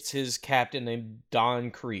and gets his captain named Don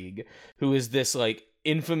Krieg, who is this, like,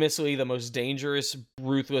 infamously the most dangerous,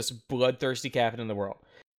 ruthless, bloodthirsty captain in the world.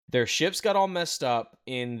 Their ships got all messed up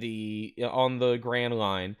on the Grand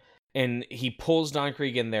Line, and he pulls Don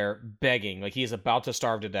Krieg in there begging, like, he is about to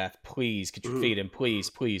starve to death. Please, could you feed him? Please,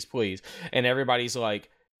 please, please. And everybody's like,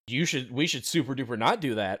 we should super duper not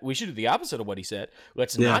do that. We should do the opposite of what he said.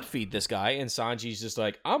 Let's not feed this guy. And Sanji's just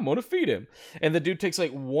like, I'm gonna feed him. And the dude takes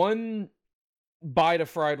like one bite of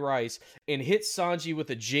fried rice and hits Sanji with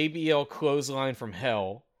a JBL clothesline from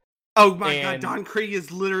hell. Oh my god, Don Krieg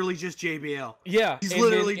is literally just JBL. Yeah, he's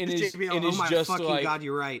literally just JBL. Oh my fucking god,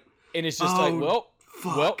 you're right. And it's just like, well,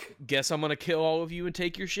 guess I'm gonna kill all of you and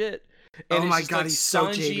take your shit. And oh my god, he's so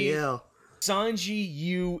JBL. Sanji,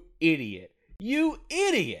 you idiot. You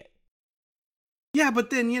idiot. Yeah,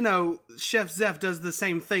 but then, Chef Zeph does the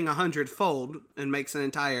same thing 100-fold and makes an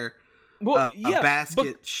entire a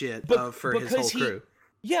basket for his whole crew.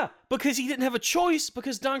 Yeah, because he didn't have a choice,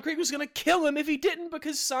 because Don Krieg was going to kill him if he didn't,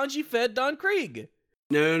 because Sanji fed Don Krieg.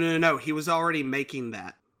 No. He was already making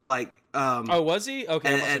that. Oh, was he? Okay,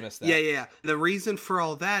 I must have missed that. Yeah. The reason for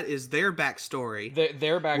all that is their backstory.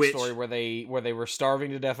 Their backstory, where they were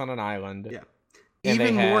starving to death on an island. Yeah.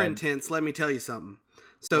 Even more intense, let me tell you something.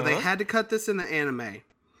 So they had to cut this in the anime.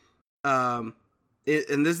 And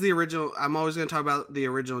this is the original. I'm always going to talk about the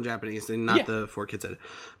original Japanese thing, not the 4Kids edit.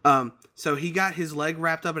 So he got his leg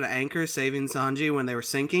wrapped up in an anchor, saving Sanji when they were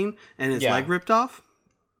sinking, and his leg ripped off.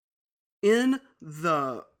 In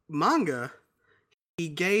the manga, he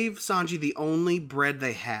gave Sanji the only bread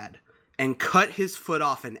they had, and cut his foot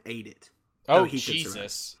off and ate it. Oh,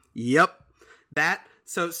 Jesus. Yep.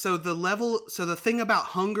 So the thing about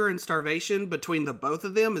hunger and starvation between the both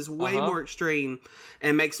of them is way more extreme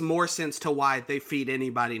and makes more sense to why they feed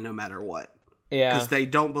anybody no matter what. Yeah. Because they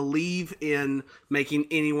don't believe in making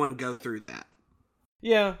anyone go through that.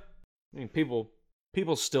 Yeah. I mean, people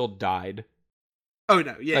still died. Oh,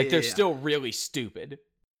 no. Yeah, they're still really stupid.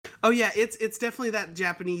 Oh, yeah. It's definitely that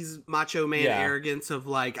Japanese macho man arrogance of,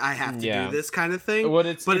 I have to do this kind of thing. But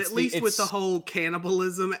at least with the whole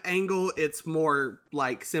cannibalism angle, it's more,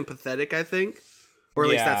 sympathetic, I think. Or at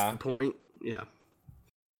least that's the point. Yeah.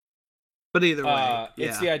 But either way,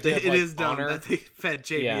 it's the idea of, it is dumb honor. that they fed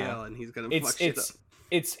JBL and he's going to fuck shit up.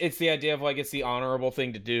 It's the idea of, it's the honorable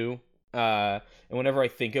thing to do. And whenever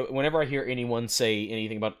I hear anyone say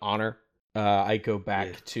anything about honor, I go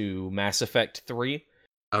back to Mass Effect 3.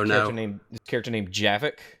 Oh no! Character named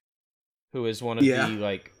Javik, who is one of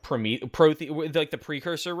the the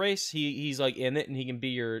precursor race. He's in it, and he can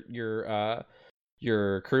be your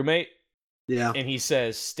crewmate. Yeah. And he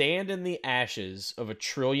says, "Stand in the ashes of 1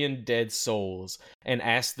 trillion dead souls and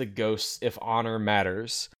ask the ghosts if honor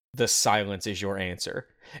matters. The silence is your answer."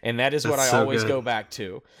 And that is what I always go back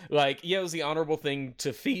to. It was the honorable thing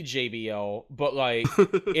to feed JBL, but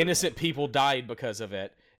innocent people died because of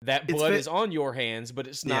it. That blood is on your hands, but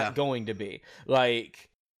it's not going to be. There's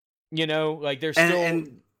still...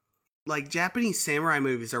 And Japanese samurai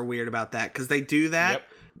movies are weird about that, because they do that,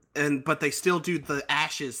 but they still do the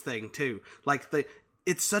ashes thing, too.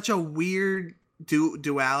 It's such a weird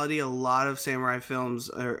duality a lot of samurai films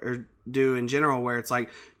do in general, where it's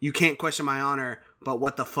you can't question my honor, but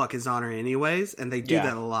what the fuck is honor anyways? And they do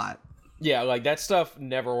that a lot. Yeah, that stuff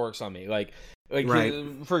never works on me.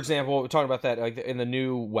 For example, we're talking about that in the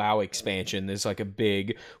new WoW expansion, there's a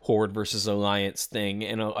big Horde versus Alliance thing,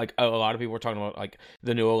 and a lot of people are talking about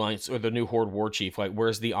the new Alliance or the new Horde war chief,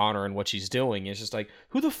 where's the honor in what she's doing? It's just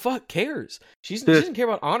who the fuck cares? She doesn't care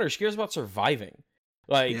about honor, she cares about surviving.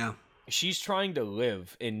 She's trying to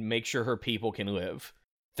live and make sure her people can live.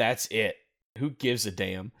 That's it. Who gives a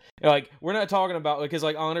damn? We're not talking about because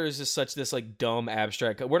honor is just such this dumb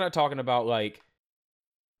abstract. We're not talking about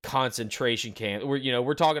concentration camp.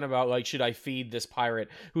 We're talking about should I feed this pirate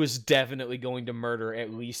who is definitely going to murder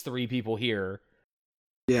at least 3 people here?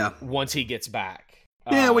 Yeah. Once he gets back.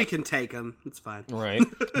 Yeah, we can take him. It's fine. Right.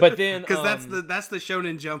 But then because that's the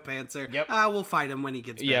Shonen Jump answer. Yep. We'll fight him when he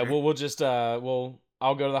gets better. Yeah. We'll just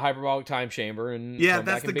I'll go to the hyperbolic time chamber and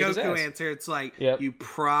that's the Goku answer. It's you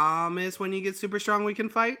promise when you get super strong we can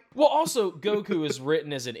fight? Well, also Goku is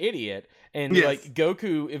written as an idiot, and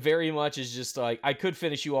Goku very much is just I could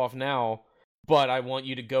finish you off now, but I want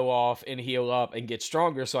you to go off and heal up and get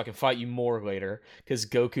stronger so I can fight you more later, because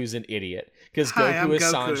Goku's an idiot. Because Goku is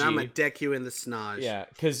Sanji. And I'm gonna deck you in the snodge. Yeah,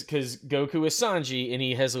 because Goku is Sanji and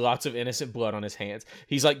he has lots of innocent blood on his hands.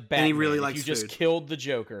 He's like Batman. And he really likes food. You just killed the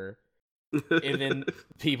Joker. And then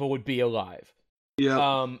people would be alive.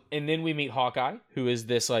 Yeah. And then we meet Hawkeye, who is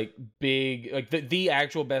this big, the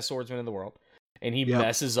actual best swordsman in the world, and he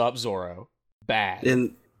messes up Zoro bad.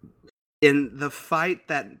 In the fight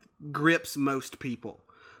that grips most people,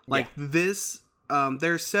 this,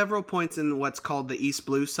 there's several points in what's called the East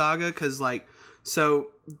Blue Saga, because so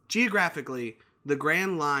geographically, the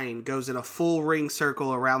Grand Line goes in a full ring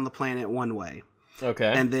circle around the planet one way.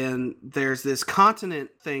 Okay. And then there's this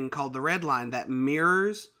continent thing called the Red Line that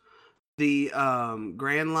mirrors the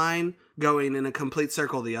Grand Line going in a complete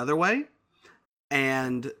circle the other way.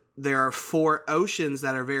 And there are 4 oceans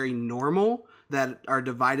that are very normal that are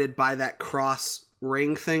divided by that cross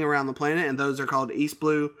ring thing around the planet. And those are called East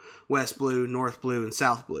Blue, West Blue, North Blue, and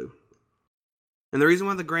South Blue. And the reason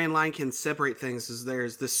why the Grand Line can separate things is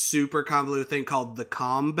there's this super convoluted thing called the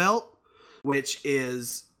Calm Belt, which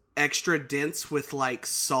is extra dense with like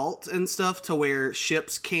salt and stuff to where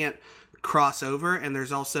ships can't cross over. And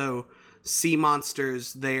there's also sea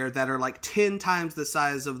monsters there that are like 10 times the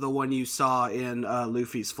size of the one you saw in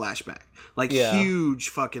Luffy's flashback. Like huge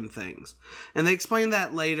fucking things. And they explain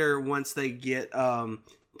that later once they get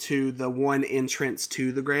to the one entrance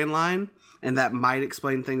to the Grand Line. And that might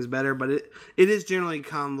explain things better, but it is generally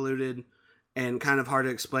convoluted and kind of hard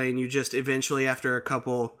to explain. You just eventually, after a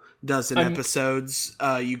couple dozen episodes,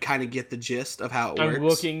 you kind of get the gist of how it works. I'm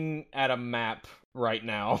looking at a map right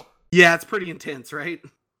now. Yeah, it's pretty intense, right?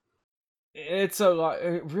 It's a lot.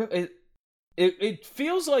 It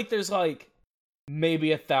feels like there's like maybe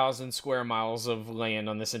 1,000 square miles of land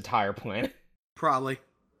on this entire planet. Probably.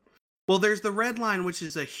 Well, there's the Red Line, which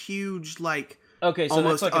is a huge like. Okay, so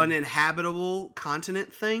almost that's like uninhabitable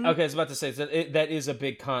continent thing. Okay, I was about to say that is a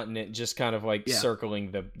big continent, just kind of like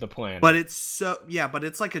circling the planet. But it's but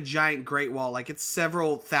it's like a giant Great Wall. Like it's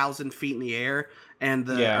several thousand feet in the air, and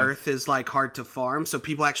the Earth is like hard to farm, so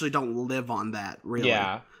people actually don't live on that really.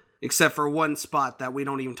 Yeah. Except for one spot that we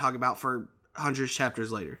don't even talk about for hundreds of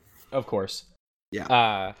chapters later. Of course.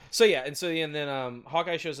 Yeah. And then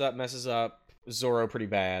Hawkeye shows up, messes up Zoro pretty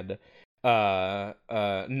bad.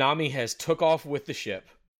 Nami has took off with the ship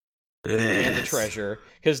and the treasure,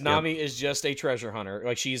 because Nami is just a treasure hunter.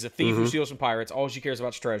 Like, she's a thief who steals from pirates. All she cares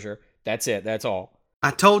about is treasure. That's it. That's all.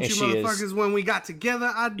 I told you motherfuckers when we got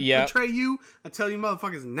together I'd betray you. I tell you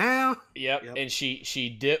motherfuckers now. Yep. And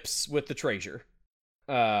she dips with the treasure.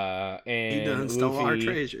 And he done stole our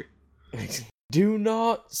treasure. Do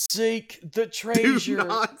not seek the treasure. Do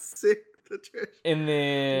not seek the treasure. And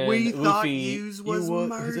then we Luffy, thought you was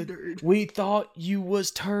murdered. We thought you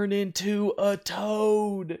was turned into a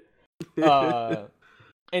toad.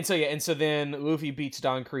 And so then Luffy beats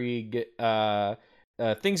Don Krieg.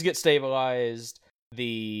 Things get stabilized.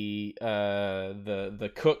 The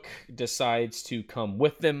cook decides to come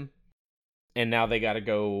with them, and now they got to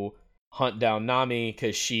go hunt down Nami,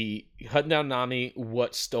 because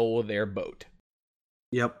what stole their boat.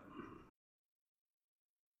 Yep.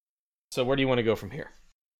 So where do you want to go from here?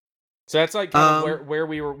 So that's like kind of where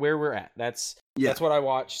we're at. That's what I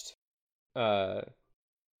watched. So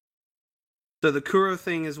the Kuro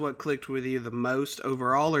thing is what clicked with you the most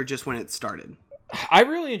overall, or just when it started? I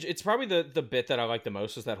really enjoyed. It's probably the bit that I like the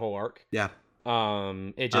most is that whole arc. Yeah.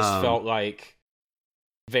 It just felt like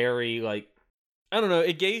very like, I don't know.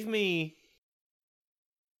 It gave me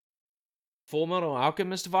Full Metal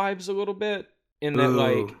Alchemist vibes a little bit, in that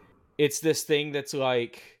like it's this thing that's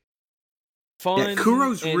like fun. Yeah,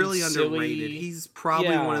 Kuro's really silly. Underrated. He's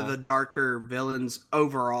probably one of the darker villains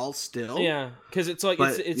overall still. Yeah, because it's like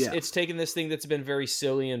it's taking this thing that's been very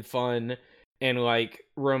silly and fun, and like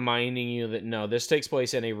reminding you that no, this takes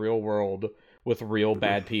place in a real world with real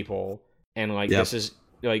bad people, and like this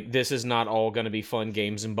is not all gonna be fun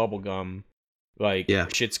games and bubblegum. Like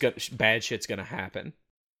bad shit's gonna happen.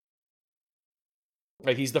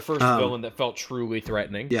 Like, he's the first villain that felt truly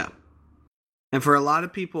threatening. Yeah. And for a lot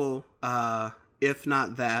of people, if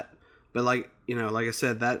not that, but like I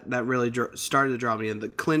said, that really started to draw me in. The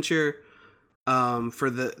clincher for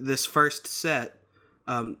this first set,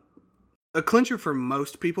 a clincher for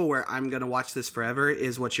most people where I'm going to watch this forever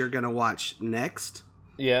is what you're going to watch next.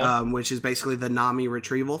 Yeah. Which is basically the Nami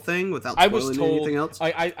retrieval thing without spoiling anything else.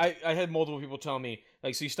 I had multiple people tell me,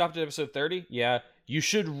 like, so you stopped at episode 30? Yeah. You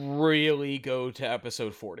should really go to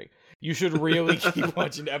episode 40. You should really keep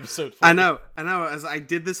watching episode 40. I know. As I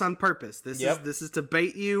did this on purpose. This is to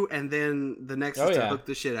bait you, and then the next is to hook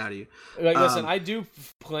the shit out of you. Like, listen, I do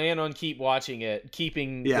plan on keep watching it, keep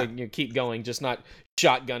going, just not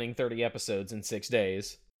shotgunning 30 episodes in 6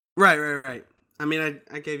 days. Right. I mean,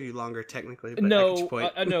 I gave you longer technically, but no,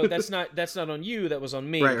 that's not on you. That was on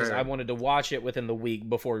me, because I wanted to watch it within the week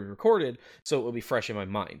before we recorded, so it would be fresh in my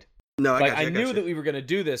mind. No, I knew that we were going to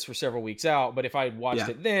do this for several weeks out, but if I had watched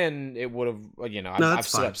it then, it would have, I've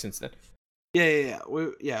slept since then. Yeah.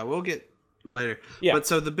 We'll get later. Yeah. But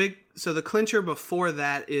so the clincher before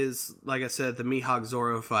that is, like I said, the Mihawk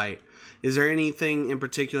Zoro fight. Is there anything in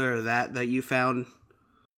particular that you found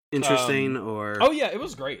interesting or? Oh yeah, it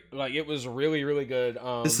was great. Like, it was really, really good.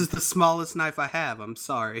 This is the smallest knife I have. I'm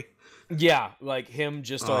sorry. Yeah, like him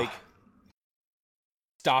just like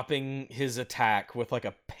stopping his attack with like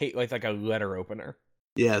a letter opener.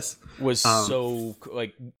 Yes. Was so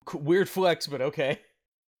like weird flex, but okay.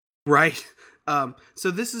 Right.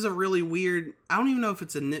 So this is a really weird, I don't even know if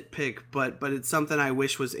it's a nitpick, but it's something I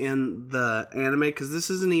wish was in the anime, because this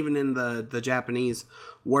isn't even in the Japanese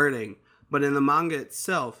wording, but in the manga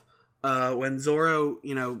itself, when Zoro,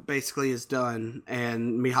 basically is done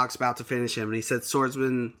and Mihawk's about to finish him, and he said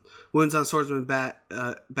wounds on swordsman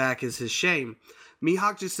back is his shame.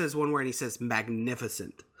 Mihawk just says one word, and he says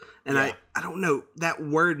magnificent. And I don't know, that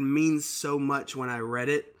word means so much when I read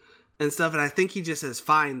it and stuff, and I think he just says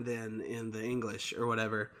fine then in the English or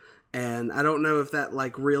whatever. And I don't know if that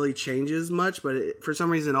like really changes much, but for some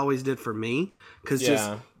reason it always did for me, because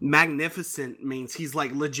just magnificent means he's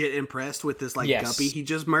like legit impressed with this guppy he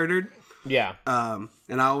just murdered. Yeah.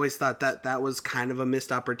 And I always thought that was kind of a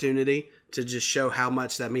missed opportunity to just show how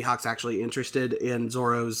much that Mihawk's actually interested in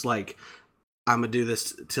Zoro's like, I'm gonna do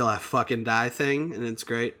this till I fucking die thing, and it's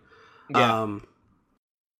great. Yeah.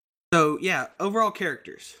 So yeah, overall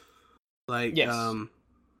characters. Like,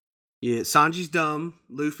 Sanji's dumb.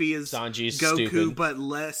 Luffy is Sanji's Goku, stupid. but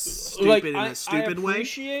less stupid in a stupid way. I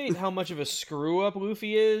appreciate how much of a screw up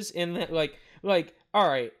Luffy is in that. Like, all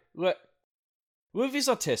right, Luffy's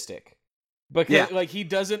autistic, because he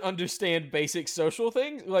doesn't understand basic social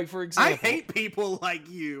things. Like, for example, I hate people like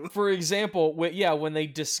you. For example, when he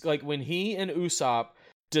and Usopp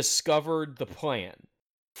discovered the plan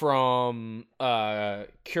from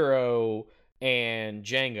Kuro and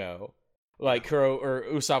Django. Like, Kuro or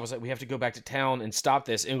Usopp was like, we have to go back to town and stop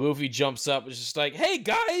this. And Luffy jumps up and is just like, hey,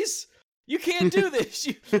 guys, you can't do this.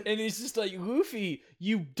 And he's just like, Luffy,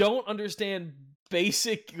 you don't understand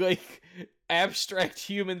basic, like, abstract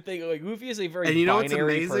human thing. Like, Luffy is a very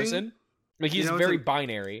binary person. Like, he's very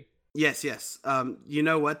binary. Yes. You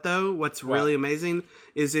know what, though? What's really amazing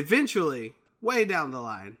is eventually, way down the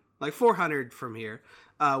line, like 400 from here,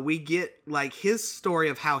 we get like his story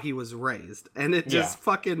of how he was raised, and it just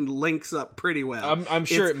fucking links up pretty well. I'm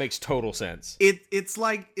sure it makes total sense. It's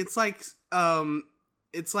like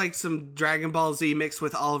some Dragon Ball Z mixed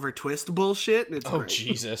with Oliver Twist bullshit, and it's great.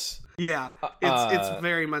 Jesus. Yeah, it's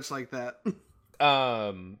very much like that.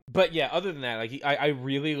 But yeah, other than that, like I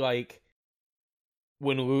really like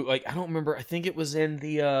when I don't remember, I think it was in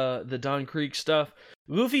the Don Krieg stuff.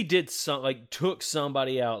 Luffy did took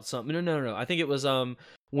somebody out. No. I think it was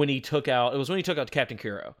when he took out Captain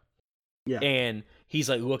Kuro. Yeah. And he's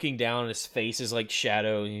like looking down, and his face is like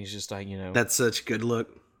shadow, and he's just like, That's such a good look.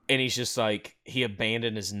 And he's just like, he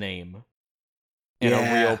abandoned his name. And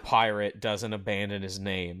a real pirate doesn't abandon his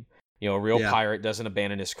name. A real pirate doesn't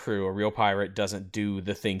abandon his crew. A real pirate doesn't do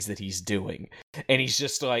the things that he's doing. And he's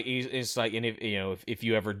just like, and if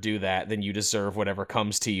you ever do that, then you deserve whatever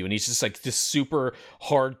comes to you. And he's just like this super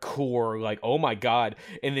hardcore, like, oh my God.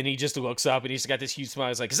 And then he just looks up and he's got this huge smile.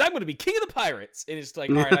 He's like, because I'm going to be king of the pirates. And it's like,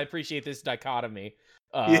 all right, I appreciate this dichotomy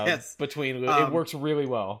between, it works really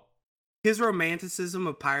well. His romanticism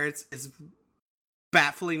of pirates is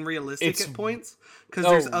baffling realistic at points. Because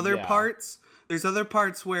there's other parts. There's other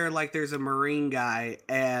parts where, like, there's a Marine guy,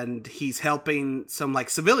 and he's helping some, like,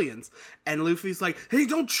 civilians. And Luffy's like, hey,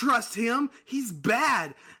 don't trust him. He's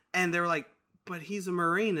bad. And they're like, but he's a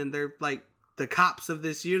Marine, and they're, like, the cops of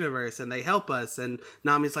this universe, and they help us. And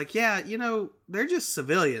Nami's like, yeah, they're just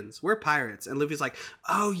civilians. We're pirates. And Luffy's like,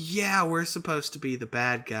 oh, yeah, we're supposed to be the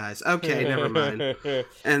bad guys. Okay, never mind.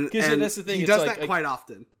 And that's the thing. He does that quite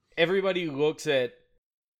often. Everybody looks at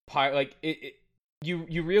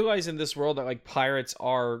You realize in this world that like pirates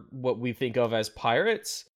are what we think of as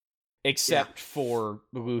pirates, except for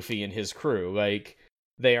Luffy and his crew. Like,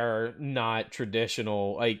 they are not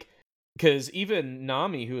traditional, like, because even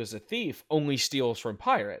Nami, who is a thief, only steals from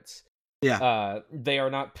pirates. Yeah. They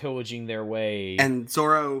are not pillaging their way. And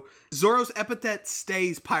Zoro's epithet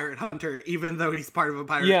stays pirate hunter, even though he's part of a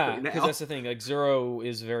pirate crew now. Yeah, because that's the thing. Like, Zoro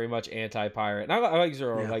is very much anti-pirate. And I like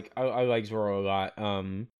Zoro. Yeah. Like, I like Zoro a lot.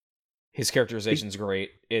 His characterization's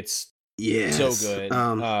great. It's so good.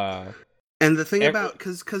 And the thing about,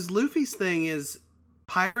 because Luffy's thing is,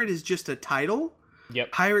 pirate is just a title.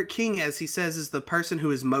 Yep. Pirate King, as he says, is the person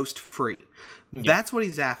who is most free. Yep. That's what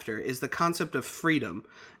he's after, is the concept of freedom.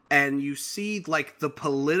 And you see, like, the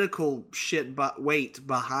political weight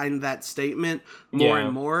behind that statement more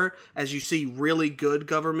and more as you see really good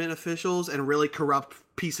government officials and really corrupt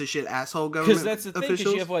piece of shit asshole government officials. Because that's the thing,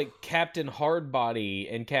 because you have, like, Captain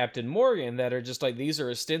Hardbody and Captain Morgan that are just like, these are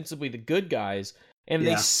ostensibly the good guys, and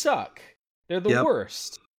they suck. They're the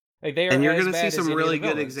worst. Like, they are. And you're going to see some really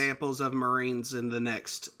good examples of Marines in the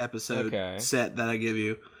next episode set that I give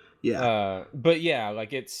you. Yeah. But yeah,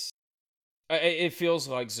 like, it feels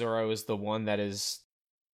like Zoro is the one that is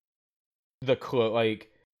the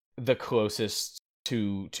closest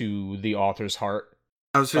to the author's heart.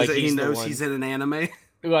 I was going to say, he knows he's in an anime.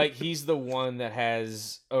 Like, he's the one that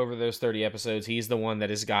has, over those 30 episodes, he's the one that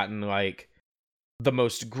has gotten, like, the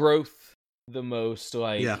most growth, the most,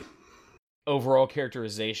 like, overall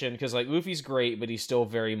characterization. Because, like, Luffy's great, but he's still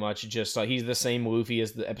very much just, like, he's the same Luffy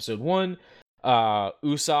as the episode 1.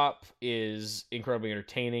 Usopp is incredibly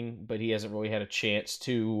entertaining, but he hasn't really had a chance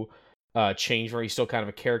to change, where he's still kind of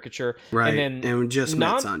a caricature. Right, and we just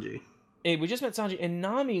met Sanji. And we just met Sanji, and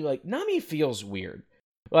Nami feels weird.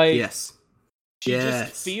 Like, she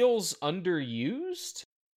just feels underused.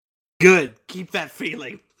 Good. Keep that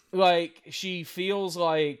feeling. Like, she feels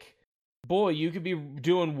like, boy, you could be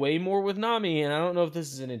doing way more with Nami, and I don't know if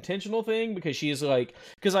this is an intentional thing, because she's like,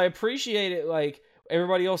 because I appreciate it, like,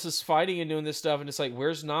 everybody else is fighting and doing this stuff, and it's like,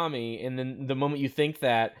 where's Nami? And then the moment you think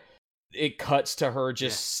that, it cuts to her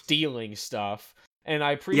just stealing stuff. And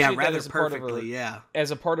I appreciate that as a part of her,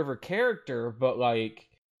 as a part of her character, but, like,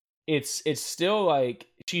 it's still, like,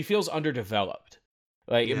 she feels underdeveloped,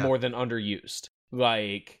 like, more than underused.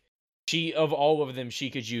 Like, of all of them, she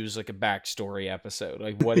could use, like, a backstory episode.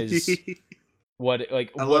 Like, what is what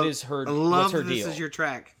is her? I love what's her this deal? Is your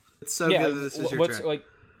track. It's so good. This is your track. Like,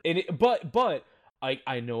 but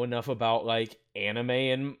I know enough about, like,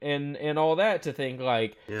 anime and all that to think,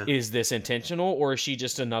 like, is this intentional, or is she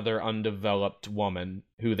just another undeveloped woman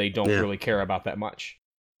who they don't really care about that much?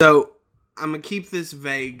 So I'm gonna keep this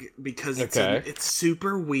vague because it's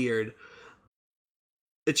super weird.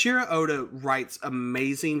 Eiichiro Oda writes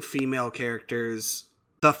amazing female characters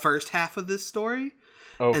the first half of this story,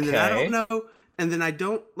 and then I don't know, and then I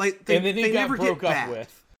don't like. And then he got broke up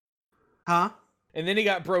with, And then he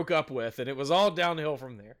got broke up with, and it was all downhill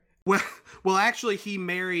from there. Well, actually, he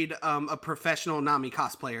married a professional Nami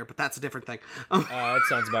cosplayer, but that's a different thing. That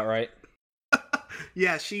sounds about right.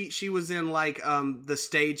 Yeah, she was in, like, the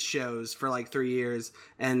stage shows for, like, 3 years,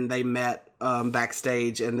 and they met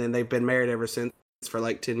backstage, and then they've been married ever since for,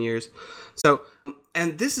 like, 10 years. So,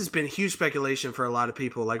 and this has been huge speculation for a lot of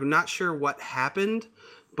people. Like, I'm not sure what happened,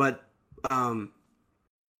 but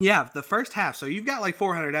the first half. So you've got, like,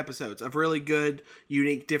 400 episodes of really good,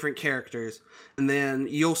 unique, different characters. And then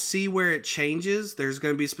you'll see where it changes. There's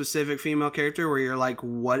going to be a specific female character where you're like,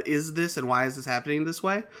 what is this and why is this happening this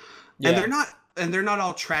way? Yeah. And they're not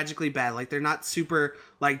all tragically bad. Like, they're not super,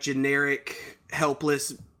 like, generic,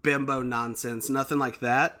 helpless bimbo nonsense. Nothing like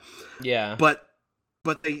that. Yeah. But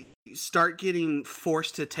they start getting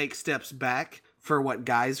forced to take steps back for what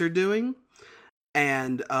guys are doing.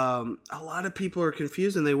 And a lot of people are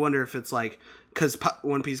confused, and they wonder if it's, like, because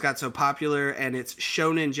One Piece got so popular, and it's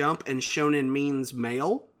Shonen Jump, and Shonen means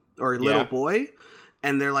male or little boy.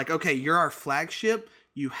 And they're like, okay, you're our flagship.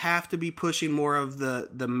 You have to be pushing more of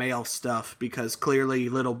the male stuff, because clearly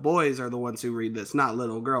little boys are the ones who read this, not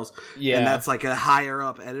little girls. Yeah. And that's, like, a higher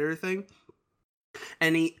up editor thing.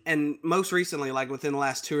 And most recently, like, within the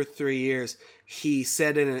last 2 or 3 years, he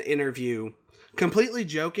said in an interview, completely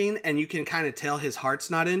joking, and you can kind of tell his heart's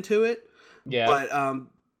not into it. Yeah.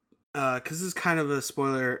 But because this is kind of a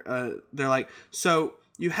spoiler, they're like, so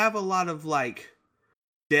you have a lot of, like,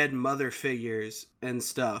 dead mother figures and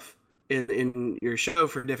stuff in your show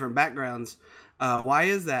for different backgrounds. Why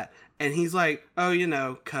is that? And he's like, oh,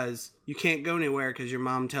 because you can't go anywhere because your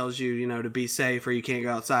mom tells you, to be safe, or you can't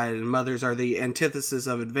go outside, and mothers are the antithesis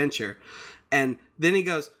of adventure. And then he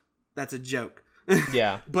goes, that's a joke.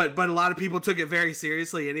 Yeah. But a lot of people took it very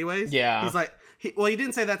seriously anyways. Yeah. He's like, he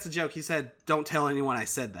didn't say that's a joke. He said, don't tell anyone I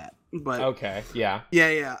said that. But okay. Yeah.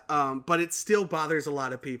 Yeah. But it still bothers a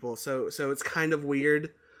lot of people. So it's kind of weird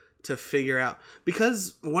to figure out,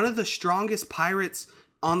 because one of the strongest pirates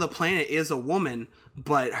on the planet is a woman,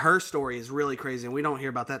 but her story is really crazy, and we don't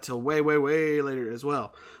hear about that till way, way, way later as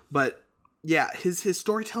well. But yeah, his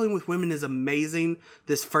storytelling with women is amazing.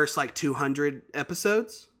 This first, like, 200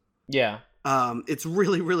 episodes. Yeah. It's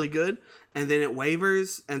really, really good. And then it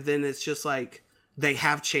wavers, and then it's just like they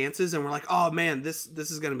have chances, and we're like, oh man, this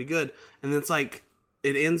is gonna be good. And then it's like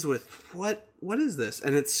it ends with what is this?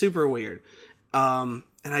 And it's super weird.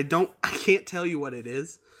 And I can't tell you what it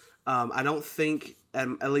is. I don't think,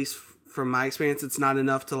 at least from my experience, it's not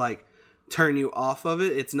enough to, like, turn you off of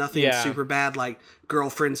it. It's nothing super bad, like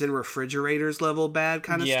girlfriends in refrigerators level bad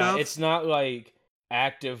kind of stuff. Yeah, it's not, like,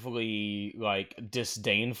 actively, like,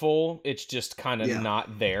 disdainful. It's just kind of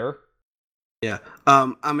not there. Yeah.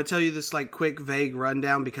 I'm gonna tell you this, like, quick vague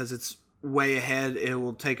rundown because it's way ahead. It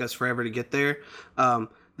will take us forever to get there.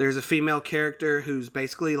 There's a female character who's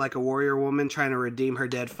basically like a warrior woman trying to redeem her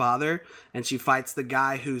dead father, and she fights the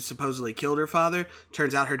guy who supposedly killed her father.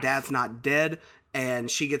 Turns out her dad's not dead,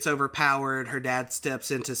 and she gets overpowered. Her dad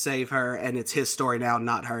steps in to save her, and it's his story now,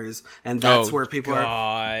 not hers. And that's where people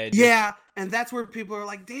are. Yeah, and that's where people are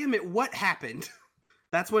like, "Damn it, what happened?"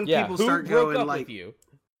 That's when people start going like, you?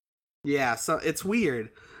 Yeah, so it's weird.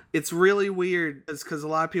 It's really weird because a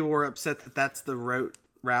lot of people were upset that that's the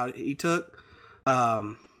route he took.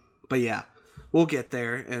 But yeah, we'll get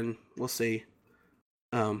there and we'll see.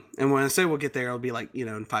 And when I say we'll get there, it'll be like,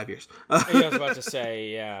 in 5 years. I was about to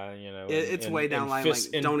say, it's way down the line.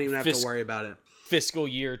 Like, don't even have to worry about it. Fiscal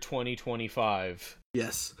year 2025.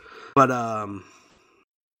 Yes, but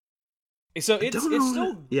so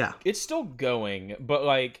it's still going, but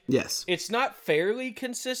like, yes, it's not fairly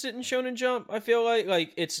consistent in Shonen Jump. I feel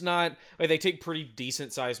like it's not like they take pretty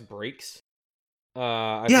decent sized breaks.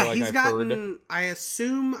 I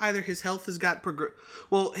assume either his health has got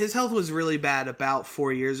his health was really bad about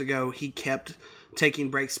 4 years ago. He kept taking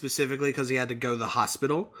breaks specifically because he had to go to the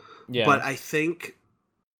hospital. Yeah. But I think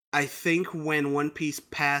when One Piece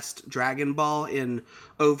passed Dragon Ball in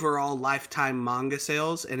overall lifetime manga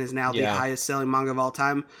sales and is now the highest selling manga of all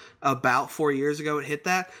time, about 4 years ago it hit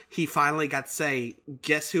that, he finally got to say,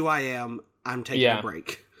 "Guess who I am? I'm taking a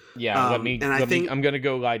break." Yeah, I'm gonna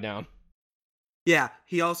go lie down. Yeah,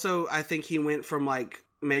 he also, I think he went from like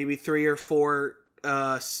maybe 3 or 4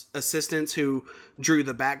 assistants who drew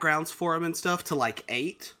the backgrounds for him and stuff to like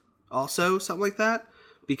 8 also, something like that.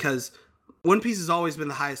 Because One Piece has always been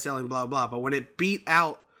the highest selling blah blah, but when it beat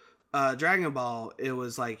out Dragon Ball, it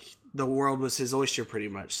was like the world was his oyster pretty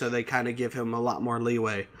much. So they kind of give him a lot more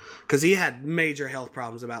leeway. Because he had major health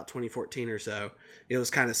problems about 2014 or so. It was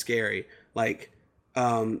kind of scary. Like,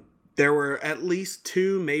 there were at least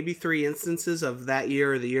 2, maybe 3 instances of that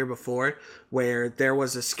year or the year before where there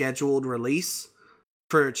was a scheduled release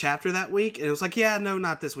for a chapter that week. And it was like, yeah, no,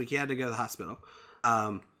 not this week. He had to go to the hospital.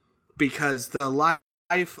 Because the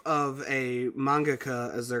life of a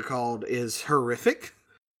mangaka, as they're called, is horrific.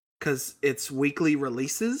 Because it's weekly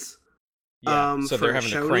releases. Yeah, so they're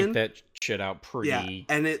having Shonen. To crank that shit out pretty... Yeah,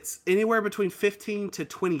 and it's anywhere between 15 to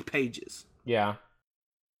 20 pages. Yeah.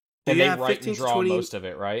 And they write and draw most of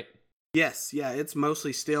it, right? Yes, yeah, it's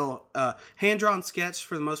mostly still hand-drawn sketch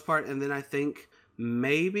for the most part, and then I think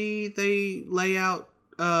maybe they lay out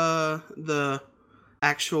the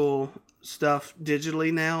actual stuff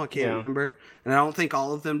digitally now. I can't remember. And I don't think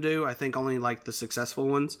all of them do. I think only like the successful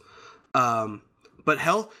ones. But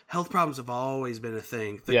health problems have always been a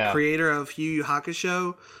thing. The creator of Yu Yu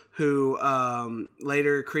Hakusho, who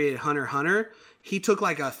later created Hunter x Hunter, he took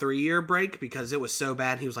like a 3-year break because it was so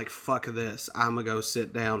bad. He was like, fuck this. I'm going to go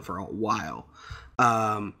sit down for a while.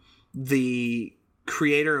 The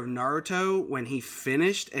creator of Naruto, when he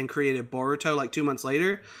finished and created Boruto like 2 months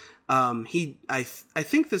later, I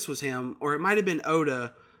think this was him, or it might have been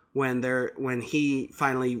Oda when he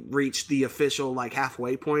finally reached the official like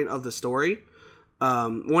halfway point of the story.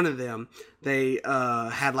 One of them, they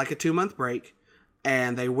had like a 2-month break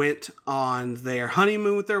and they went on their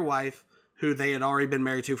honeymoon with their wife, who they had already been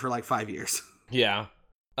married to for like 5 years. Yeah.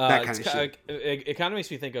 That kind of shit. It kind of makes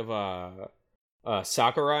me think of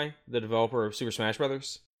Sakurai, the developer of Super Smash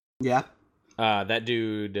Brothers. Yeah. That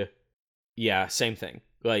dude, yeah, same thing.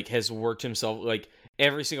 Like, has worked himself, like,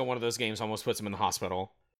 every single one of those games almost puts him in the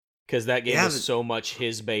hospital. Because that game is so much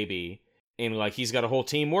his baby. And, like, he's got a whole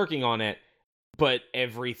team working on it, but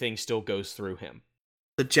everything still goes through him.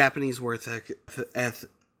 The Japanese work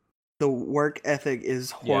ethic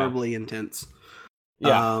is horribly intense.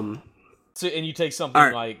 Yeah. So, and you take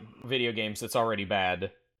something like video games that's already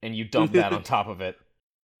bad, and you dump that on top of it.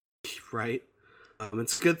 Right.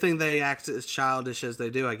 It's a good thing they act as childish as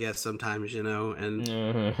they do, I guess, sometimes,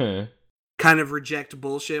 and kind of reject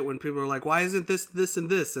bullshit when people are like, why isn't this, and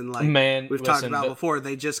this? And like, we've talked about before,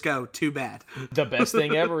 they just go, too bad. The best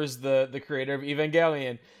thing ever is the creator of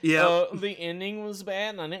Evangelion. Yeah. The ending was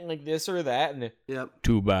bad, and I didn't like this or that, and yep.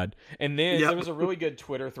 Too bad. And then there was a really good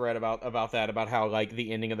Twitter thread about that, about how like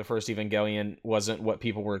the ending of the first Evangelion wasn't what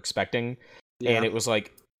people were expecting, and it was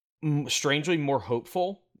like strangely more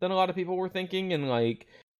hopeful than a lot of people were thinking, and like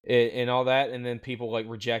and all that, and then people like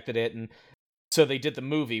rejected it, and so they did the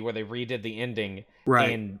movie where they redid the ending,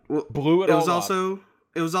 and blew it all up.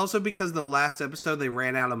 It was also because the last episode they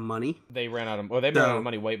ran out of money. They ran out of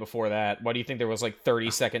money way before that. Why do you think there was like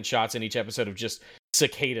 30-second shots in each episode of just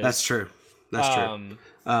cicadas? That's true. But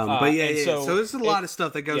so there's a lot of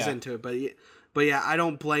stuff that goes into it. But yeah, I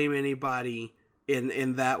don't blame anybody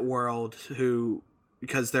in that world who,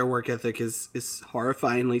 because their work ethic is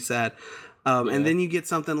horrifyingly sad. And then you get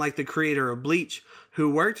something like the creator of Bleach, who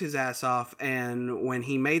worked his ass off, and when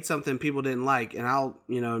he made something people didn't like, and I'll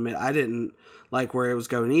admit I didn't like where it was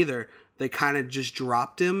going either, they kind of just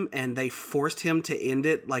dropped him, and they forced him to end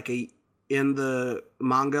it in the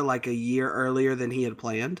manga like a year earlier than he had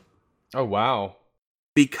planned. Oh, wow.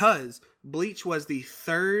 Because Bleach was the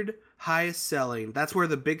third highest selling. That's where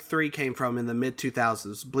the big three came from in the mid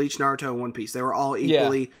 2000s. Bleach, Naruto, and One Piece. They were all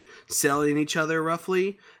equally selling each other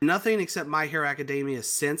roughly. Nothing except My Hero Academia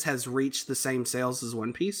since has reached the same sales as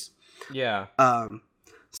One Piece. Yeah.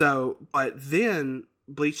 But then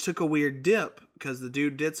Bleach took a weird dip because the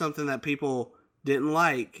dude did something that people didn't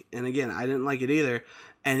like. And again, I didn't like it either.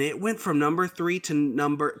 And it went from number 3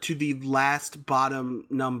 to the last bottom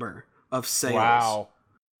number of sales. Wow.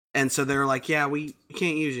 And so they're like, yeah, we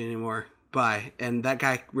can't use you anymore. Bye. And that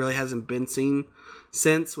guy really hasn't been seen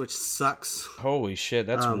since, which sucks. Holy shit,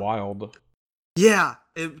 that's wild. Yeah,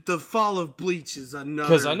 the fall of Bleach is another.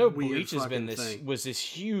 Because I know weird Bleach has been thing. was this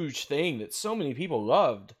huge thing that so many people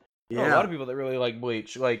loved. Yeah. A lot of people that really like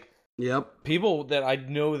Bleach, like people that I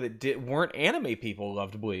know that weren't anime people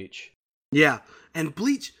loved Bleach. Yeah, and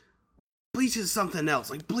Bleach is something else.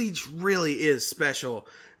 Like Bleach really is special,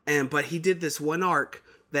 but he did this one arc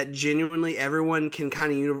that genuinely everyone can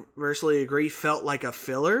kind of universally agree felt like a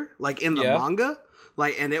filler, like in the manga,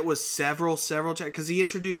 and it was several because he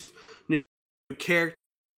introduced new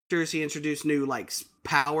characters, he introduced new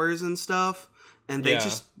powers and stuff, and they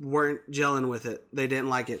just weren't gelling with it. They didn't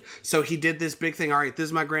like it, so he did this big thing. All right, this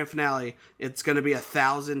is my grand finale. It's going to be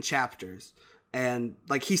 1,000 chapters. And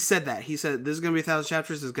he said this is going to be 1,000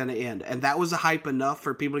 chapters, it's going to end. And that was a hype enough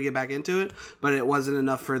for people to get back into it, but it wasn't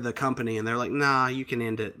enough for the company. And they're like, nah, you can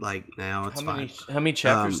end it now. It's fine. How many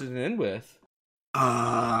chapters did it end with?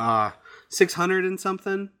 600 and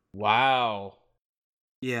something. Wow.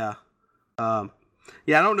 Yeah. I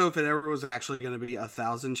don't know if it ever was actually going to be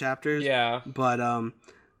 1,000 chapters. Yeah. But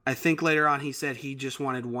I think later on he said he just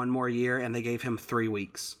wanted one more year and they gave him 3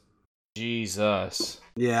 weeks. Jesus.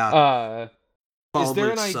 Yeah.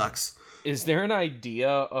 Sucks. Is there an idea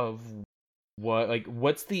of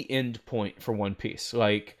what's the end point for One Piece?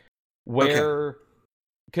 Where,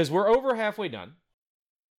 because we're over halfway done.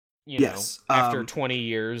 You know, after 20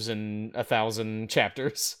 years and 1,000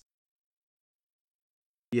 chapters.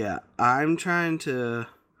 Yeah, I'm trying to,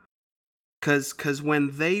 cause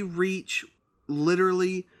when they reach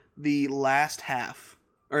literally the last half,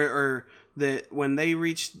 when they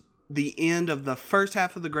reach the end of the first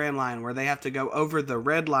half of the Grand Line, where they have to go over the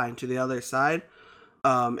red line to the other side,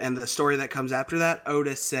 and the story that comes after that,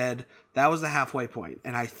 Oda said that was the halfway point,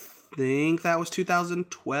 and I think that was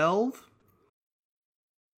 2012.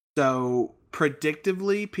 So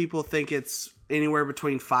predictably, people think it's anywhere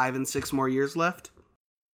between 5 and 6 more years left.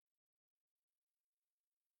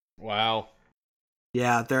 Wow.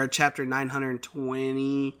 Yeah, they're at chapter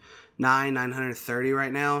 929, 930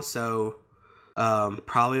 right now, so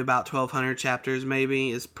probably about 1,200 chapters maybe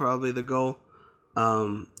is probably the goal.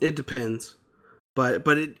 It depends, but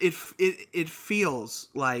it feels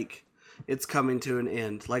like it's coming to an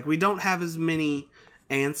end. We don't have as many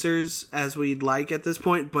answers as we'd like at this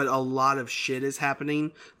point, but a lot of shit is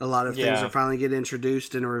happening. A lot of things are finally getting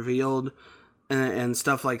introduced and revealed and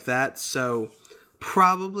stuff like that. So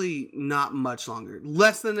probably not much longer.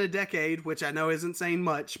 Less than a decade, which I know isn't saying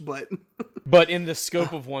much, but but in the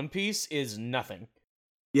scope of One Piece is nothing.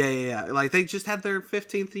 Yeah. They just had their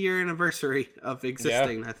 15th year anniversary of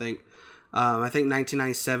existing, I think. I think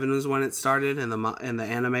 1997 was when it started, and the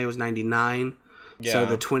anime was 99. Yeah. So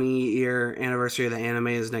the 20-year anniversary of the anime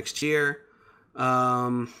is next year. They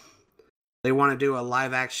want to do a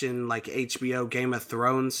live-action, HBO Game of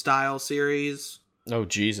Thrones style series. Oh,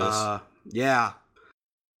 Jesus. Yeah.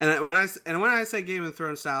 And when I say Game of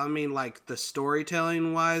Thrones style, I mean the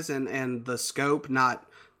storytelling wise and the scope, not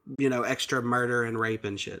extra murder and rape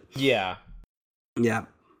and shit. Yeah. Yeah.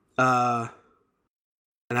 And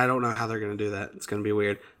I don't know how they're gonna do that. It's gonna be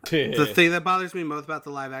weird. The thing that bothers me most about the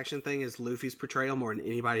live action thing is Luffy's portrayal more than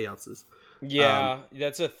anybody else's. Yeah,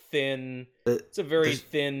 that's a very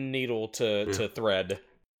thin needle to thread.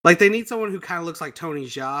 They need someone who kind of looks like Tony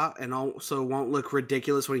Jaa and also won't look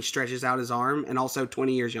ridiculous when he stretches out his arm, and also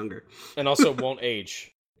 20 years younger. And also won't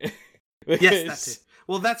age. Yes, that's it.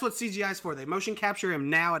 Well, that's what CGI is for. They motion capture him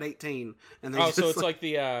now at 18. And so it's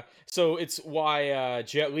so it's why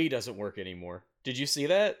Jet Li doesn't work anymore. Did you see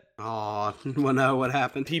that? Oh, well, no, what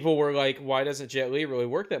happened? People were like, why doesn't Jet Li really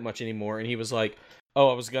work that much anymore? And he was like, oh,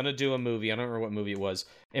 I was going to do a movie. I don't remember what movie it was.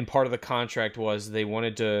 And part of the contract was they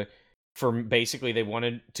wanted to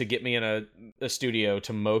get me in a studio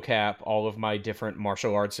to mocap all of my different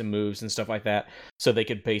martial arts and moves and stuff like that, so they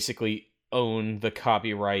could basically own the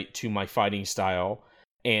copyright to my fighting style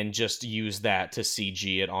and just use that to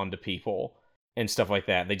CG it onto people. and stuff like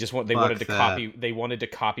that. They wanted to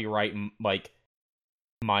copyright like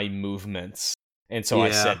my movements, and so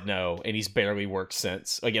I said no. And he's barely worked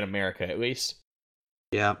since, like in America at least.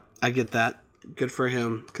 Yeah, I get that. Good for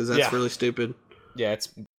him, because that's really stupid. Yeah,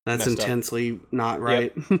 that's intensely not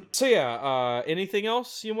right. Yep. So yeah, anything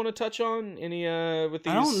else you want to touch on? Any with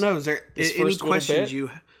these? I don't know. Is there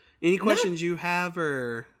any questions you have,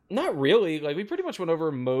 or not really? Like, we pretty much went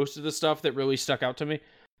over most of the stuff that really stuck out to me.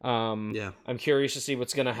 I'm curious to see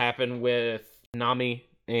what's gonna happen with Nami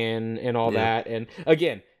and all that. And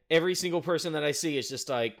again, every single person that I see is just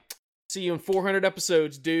like, see you in 400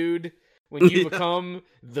 episodes, dude. When you become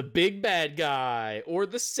the big bad guy or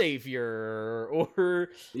the savior, or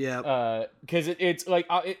because it's like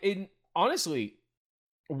honestly,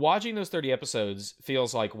 watching those 30 episodes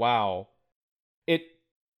feels like, wow,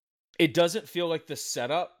 it doesn't feel like the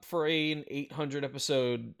setup for an 800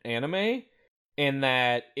 episode anime, and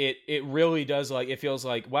that it really does, like, it feels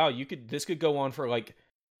like, wow, this could go on for like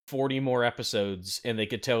 40 more episodes and they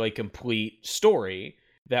could tell a complete story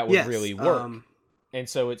that would really work. And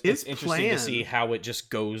so it's interesting to see how it just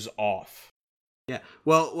goes off. Yeah.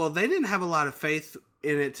 Well, they didn't have a lot of faith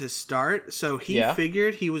in it to start, so he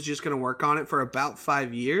figured he was just going to work on it for about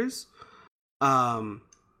 5 years. So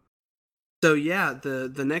yeah,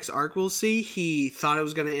 the next arc we'll see, he thought it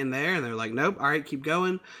was going to end there, and they're like, nope, all right, keep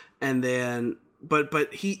going. And then,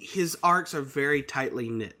 but his arcs are very tightly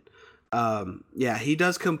knit. He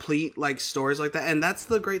does complete like stories like that, and that's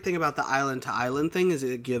the great thing about the island to island thing, is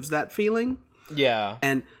it gives that feeling. Yeah.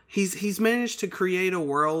 And he's managed to create a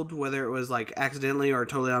world, whether it was like accidentally or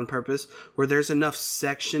totally on purpose, where there's enough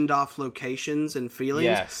sectioned off locations and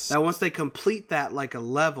feelings that once they complete that like a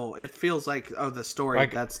level, it feels like, oh, the story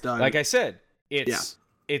that's done. Like I said, it's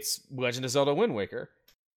Legend of Zelda Wind Waker.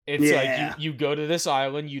 It's like you go to this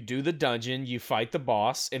island, you do the dungeon, you fight the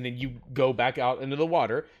boss, and then you go back out into the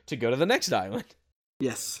water to go to the next island.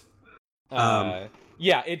 Yes.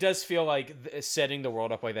 It does feel like setting the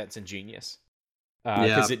world up like that's ingenious.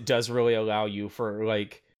 Because it does really allow you for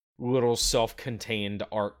like little self-contained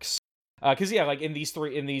arcs. Because like in these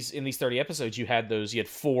 30 episodes, you had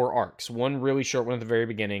 4 arcs. One really short one at the very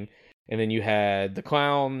beginning, and then you had the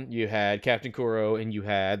clown, you had Captain Kuro, and you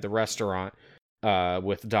had the restaurant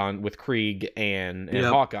with Krieg and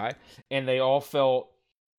Hawkeye, and they all felt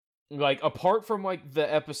like, apart from like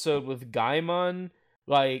the episode with Gaimon,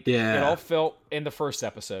 like it all felt, in the first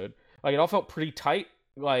episode, like it all felt pretty tight.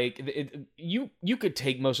 Like you could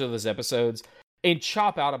take most of those episodes and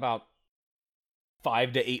chop out about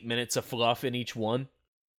 5 to 8 minutes of fluff in each one.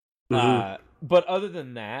 But other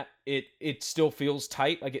than that, it still feels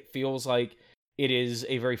tight. Like, it feels like it is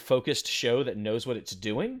a very focused show that knows what it's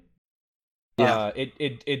doing.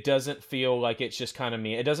 It doesn't feel like it's just kind of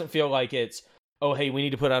me. It doesn't feel like it's, oh, hey, we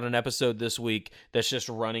need to put out an episode this week that's just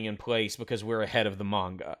running in place because we're ahead of the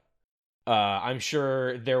manga. I'm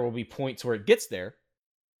sure there will be points where it gets there,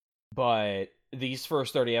 but these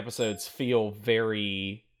first 30 episodes feel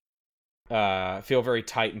very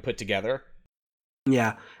tight and put together.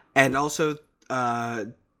 Yeah, and also,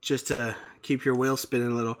 just to keep your wheel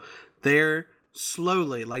spinning a little, they're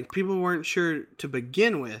slowly, like, people weren't sure to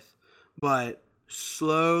begin with, but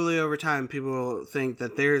slowly over time, people think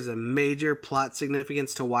that there's a major plot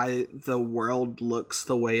significance to why the world looks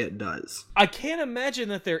the way it does. I can't imagine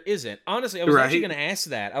that there isn't. Honestly, I was actually going to ask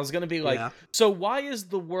that. I was going to be like, so why is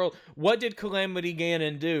the world... What did Calamity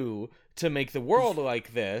Ganon do to make the world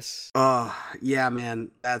like this? Yeah,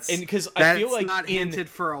 man. That's I feel like not hinted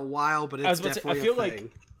for a while, but it's definitely a thing.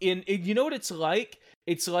 Like you know what it's like?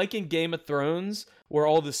 It's like in Game of Thrones, where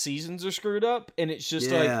all the seasons are screwed up, and it's just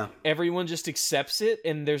like everyone just accepts it,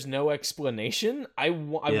 and there's no explanation. I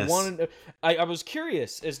was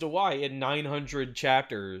curious as to why in 900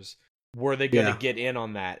 chapters were they going to get in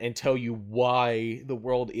on that and tell you why the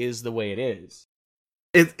world is the way it is.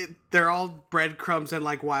 They're all breadcrumbs and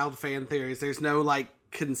like wild fan theories. There's no like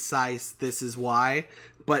concise "this is why,"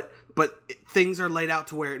 but things are laid out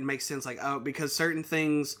to where it makes sense. Like, oh, because certain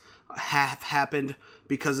things have happened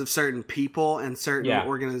because of certain people and certain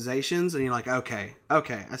organizations, and you're like, okay,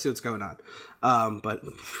 I see what's going on. But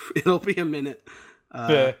it'll be a minute.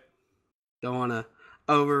 Don't want to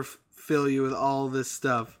overfill you with all this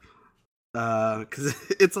stuff, because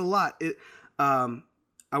it's a lot. I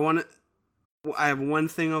have one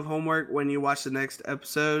thing of homework when you watch the next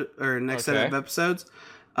episode or next set of episodes.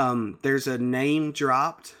 There's a name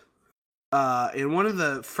dropped in one of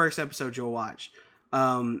the first episodes you'll watch.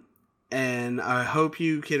 And I hope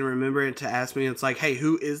you can remember it to ask me. It's like, hey,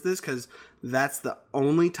 who is this? Because that's the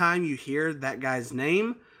only time you hear that guy's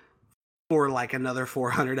name for like another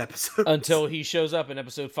 400 episodes. Until he shows up in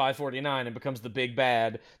episode 549 and becomes the big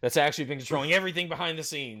bad that's actually been controlling everything behind the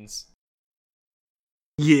scenes.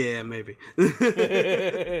 Yeah, maybe.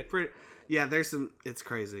 Yeah, there's some. It's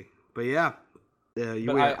crazy, but yeah, we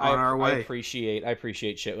are on our way. I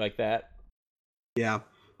appreciate shit like that. Yeah,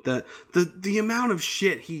 the amount of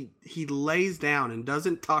shit he lays down and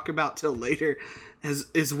doesn't talk about till later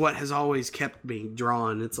is what has always kept me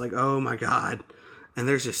drawn. It's like, oh my god, and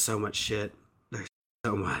there's just so much shit. There's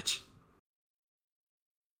so much.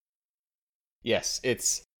 Yes,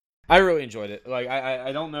 I really enjoyed it. Like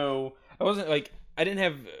I don't know. I wasn't like. I didn't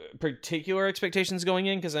have particular expectations going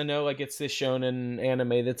in because I know like it's this shonen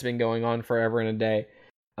anime that's been going on forever and a day.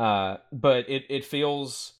 But it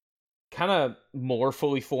feels kind of more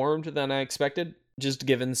fully formed than I expected, just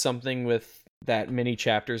given something with that many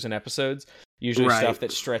chapters and episodes. Usually stuff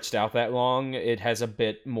that's stretched out that long, it has a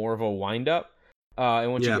bit more of a wind up.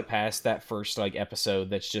 And once you get past that first like episode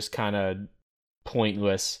that's just kind of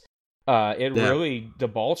pointless, really, the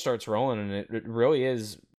ball starts rolling, and it really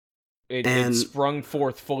is. It sprung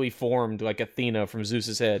forth fully formed like Athena from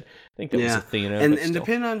Zeus's head. I think that was Athena. And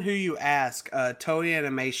depending on who you ask, Toei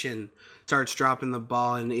Animation starts dropping the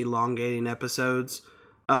ball and elongating episodes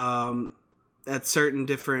at certain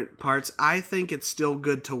different parts. I think it's still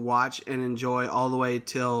good to watch and enjoy all the way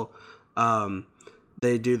till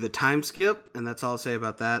they do the time skip, and that's all I'll say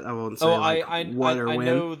about that. I won't say I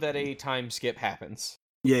know that a time skip happens.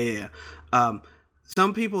 Yeah.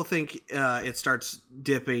 Some people think it starts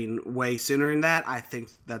dipping way sooner than that. I think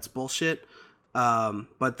that's bullshit.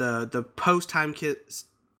 But the post-time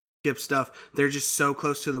skip stuff, they're just so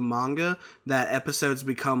close to the manga that episodes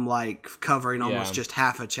become like covering almost just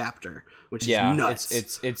half a chapter, which is nuts.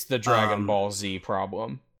 It's the Dragon Ball Z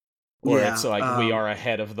problem. Where it's like we are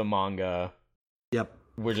ahead of the manga. Yep.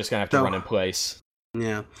 We're just going to have to run in place.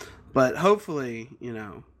 Yeah. But hopefully,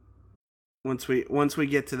 once we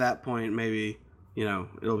get to that point, maybe...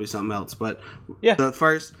 it'll be something else. But the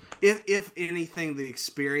first, if anything, the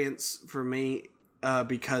experience for me,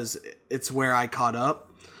 because it's where I caught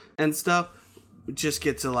up and stuff, just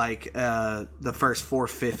get to like the first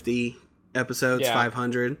 450 episods,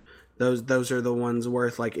 500. Those are the ones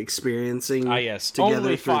worth like experiencing together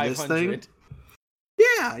only through 500. This thing.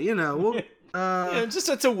 Yeah, we'll, just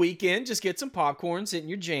it's a weekend. Just get some popcorn, sit in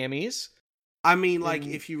your jammies. I mean, like,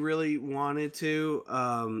 if you really wanted to,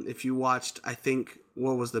 if you watched, I think,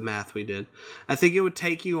 what was the math we did? I think it would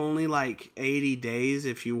take you only, like, 80 days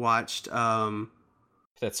if you watched,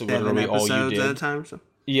 that's literally all you did. At a time, so.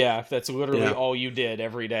 Yeah, that's literally all you did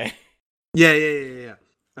every day. Yeah.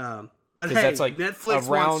 Because that's, like, Netflix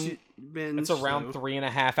around, binge, it's around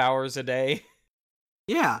 3.5 hours a day.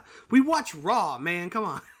 Yeah, we watch Raw, man, come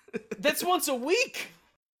on. That's once a week!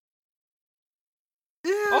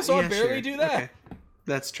 Yeah, also, I barely do that. Okay.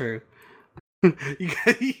 That's true.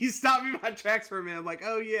 You stopped me in my tracks for a minute. I'm like,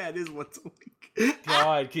 oh yeah, it is once a week.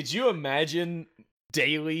 God, could you imagine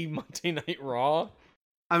daily Monday Night Raw?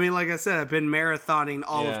 I mean, like I said, I've been marathoning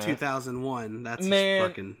all of 2001. That's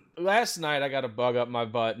fucking... Last night I got a bug up my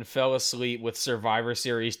butt and fell asleep with Survivor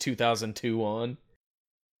Series 2002 on.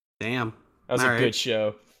 Damn. That was a good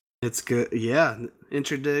show. It's good. Yeah.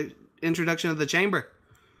 Introduction of the Chamber.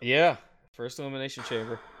 Yeah. First Elimination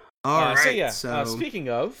Chamber. All right. So speaking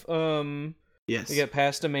of, yes, we got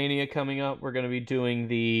Pastamania coming up. We're going to be doing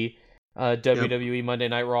the WWE Monday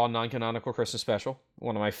Night Raw non-canonical Christmas special.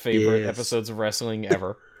 One of my favorite episodes of wrestling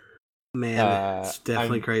ever. Man, it's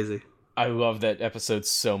definitely crazy. I love that episode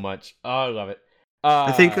so much. Oh, I love it.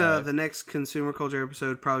 I think the next consumer culture episode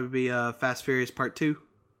would probably be Fast Furious Part 2.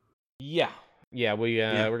 Yeah.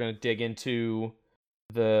 We're going to dig into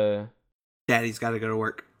the... Daddy's got to go to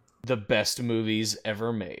work. The best movies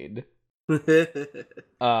ever made. And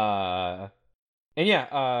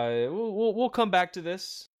we'll come back to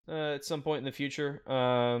this at some point in the future.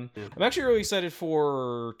 I'm actually really excited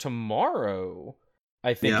for tomorrow.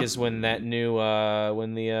 I think is when that new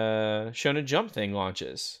when the Shonen Jump thing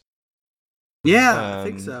launches. Yeah, I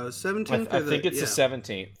think so. 17th. I think it's the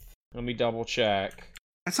 17th. Let me double check.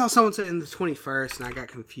 I saw someone say in the 21st, and I got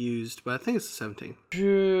confused, but I think it's the 17th.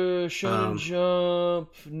 Shonen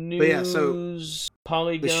Jump news.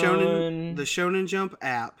 Polygon. The Shonen Jump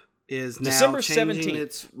app is now December changing 17th.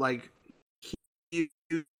 its like huge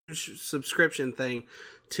subscription thing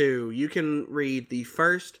to you can read the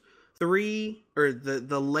first 3 or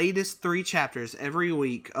the latest 3 chapters every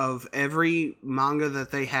week of every manga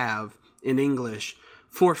that they have in English.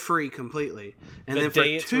 For free completely. And then for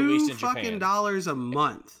 $2 fucking dollars a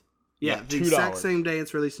month. Yeah, the exact same day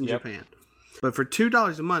it's released in Japan. But for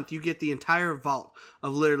 $2 a month, you get the entire vault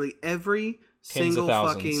of literally every single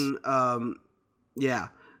fucking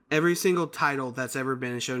every single title that's ever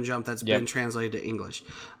been in Shonen Jump that's been translated to English.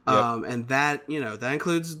 And that, that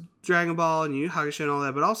includes Dragon Ball and Yu Yu Hakusho and all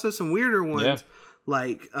that, but also some weirder ones.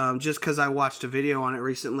 Like, just because I watched a video on it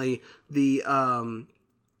recently, the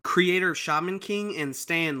creator of Shaman King and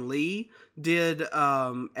Stan Lee did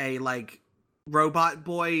a like Robot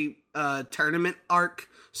Boy tournament arc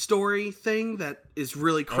story thing that is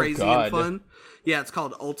really crazy and fun. Yeah, it's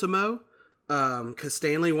called Ultimo. Because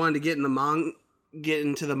Stan Lee wanted to get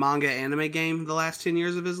into the manga anime game the last 10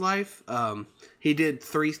 years of his life. He did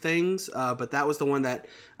 3 things, but that was the one that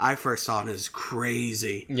I first saw and is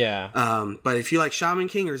crazy. Yeah. But if you like Shaman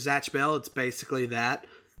King or Zatch Bell, it's basically that.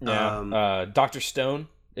 Yeah. Dr. Stone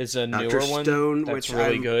is a Dr. newer Stone, one that's which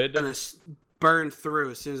really I'm good. Gonna burn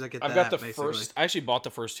through as soon as I get that. I've got the first. I actually bought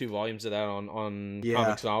the first 2 volumes of that on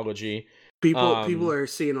Comixology. People are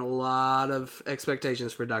seeing a lot of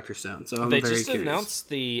expectations for Dr. Stone, so I'm very curious. They just announced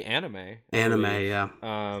the anime. Yeah.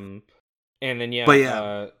 And then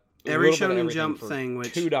every Shonen Jump thing,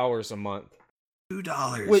 which $2 a month.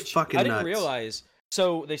 $2, which fucking I didn't nuts. realize.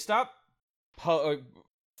 So they stopped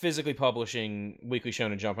physically publishing Weekly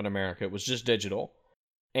Shonen Jump in America. It was just digital,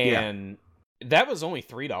 and that was only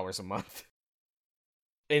 $3 a month.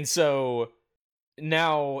 And so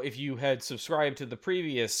now, if you had subscribed to the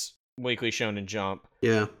previous Weekly Shonen Jump,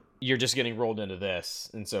 you're just getting rolled into this,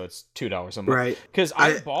 and so it's $2 a month. Right? Because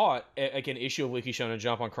I bought like an issue of Weekly Shonen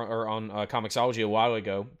Jump on Comixology a while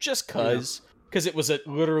ago, just because it was at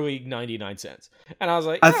literally 99 cents, and I was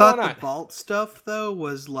like, I thought the vault stuff though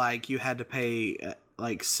was like you had to pay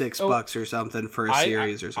like $6 or something for a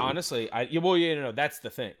series or something. Honestly, that's the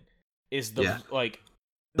thing. Is the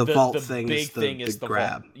the vault thing big is the thing is the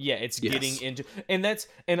grab. Vault. Yeah, it's getting into, and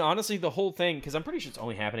honestly, the whole thing, because I'm pretty sure it's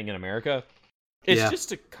only happening in America. It's just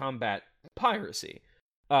to combat piracy.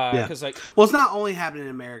 Because well, it's not only happening in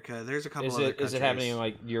America. There's a couple other countries. Is it happening in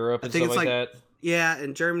like Europe and I think stuff it's like that? Yeah,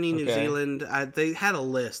 in Germany, New Zealand. They had a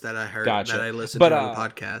list that I heard that I listened to on the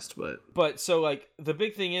podcast. But so like the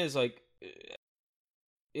big thing is like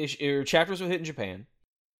your chapters would hit in Japan.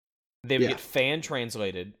 They would get fan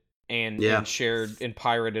translated and shared and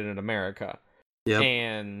pirated in America.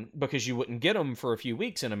 And because you wouldn't get them for a few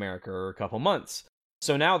weeks in America or a couple months.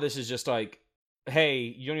 So now this is just like, hey,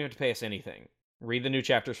 you don't even have to pay us anything. Read the new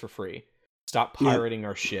chapters for free. Stop pirating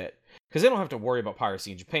our shit. Because they don't have to worry about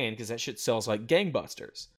piracy in Japan because that shit sells like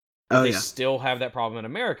gangbusters. But they still have that problem in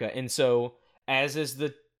America. And so as is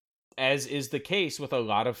the case with a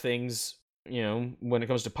lot of things, when it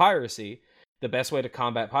comes to piracy, the best way to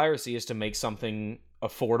combat piracy is to make something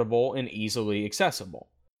affordable and easily accessible.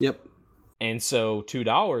 Yep. And so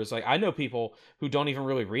 $2, like I know people who don't even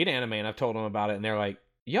really read anime, and I've told them about it, and they're like,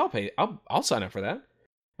 "Yeah, I'll sign up for that."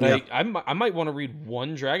 Like, I might want to read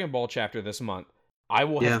 1 Dragon Ball chapter this month. I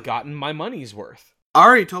will have gotten my money's worth. I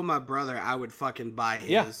already told my brother I would fucking buy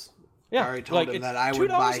his. Yeah. I already told him that I would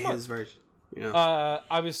buy his version.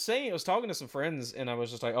 I was talking to some friends, and I was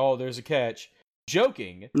just like, "Oh, there's a catch."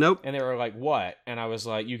 Joking. Nope. And they were like, "What?" And I was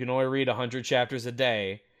like, "You can only read 100 chapters a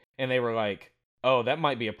day." And they were like, "Oh, that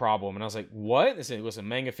might be a problem." And I was like, "What?" They said, "Listen,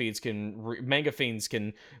 manga fiends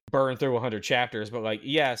can burn through 100 chapters, but like,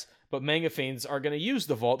 yes, but manga fiends are going to use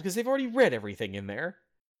the vault because they've already read everything in there."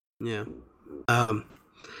 Yeah.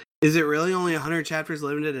 Is it really only 100 chapters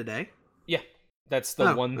limited a day? Yeah, that's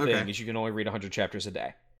the one thing is you can only read 100 chapters a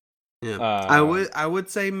day. Yeah, I would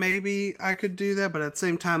say maybe I could do that, but at the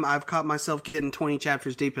same time, I've caught myself getting 20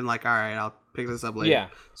 chapters deep and like, all right, I'll pick this up later. Yeah.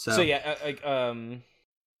 So yeah, let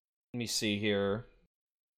me see here.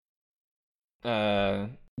 I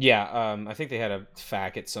think they had a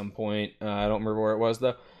FAQ at some point. I don't remember where it was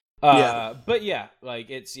though. But yeah, like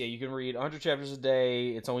you can read 100 chapters a day.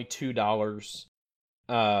 It's only $2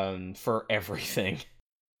 for everything.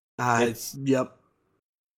 It's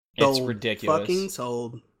ridiculous. Fucking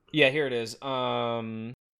sold. Yeah, here it is.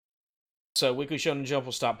 So Weekly Shonen Jump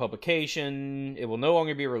will stop publication. It will no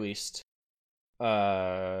longer be released.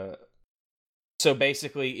 So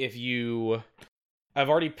basically, if you have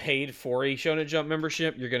already paid for a Shonen Jump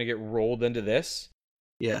membership, you're going to get rolled into this.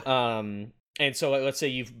 Yeah. And so let's say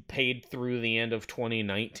you've paid through the end of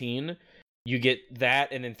 2019, you get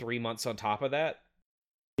that, and then 3 months on top of that.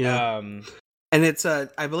 Yeah. And it's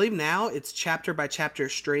I believe now it's chapter by chapter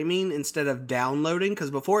streaming instead of downloading, because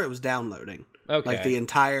before it was downloading. Okay. Like the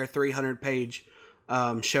entire 300-page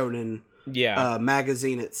Shonen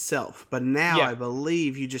magazine itself. But now I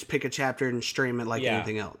believe you just pick a chapter and stream it like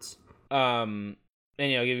anything else. And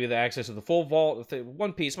And, give you the access to the full vault of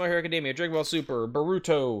One Piece, My Hero Academia, Dragon Ball Super,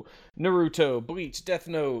 Boruto, Naruto, Bleach, Death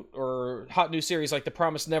Note, or hot new series like The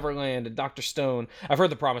Promised Neverland and Dr. Stone. I've heard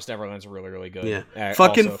The Promised Neverland's really, really good. Yeah.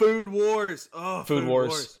 Fucking also. Food Wars. Oh, Food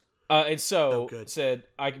Wars. And so said,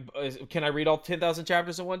 can I read all 10,000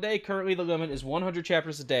 chapters in one day? Currently, the limit is 100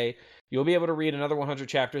 chapters a day. You'll be able to read another 100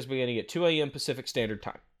 chapters beginning at 2 a.m. Pacific Standard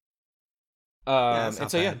Time. And so,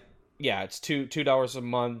 bad. Yeah, it's $2 a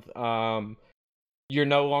month. You're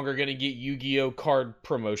no longer going to get Yu-Gi-Oh! Card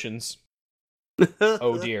promotions.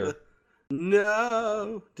 Oh, dear.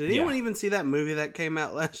 No. Did anyone even see that movie that came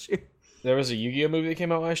out last year? There was a Yu-Gi-Oh! Movie that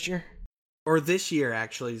came out last year? Or this year,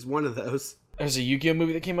 actually. It's one of those. There's a Yu-Gi-Oh!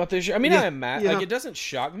 Movie that came out this year? I mean, I am mad. Like, it doesn't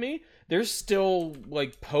shock me. There's still,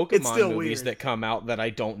 like, Pokemon movies that come out that I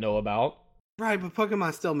don't know about. Right, but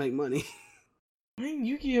Pokemon still make money. I mean,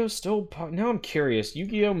 Yu-Gi-Oh! Still... Now I'm curious.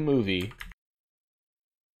 Yu-Gi-Oh! Movie.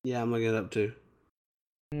 Yeah, I'm looking it up, too.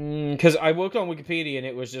 Because I looked on Wikipedia and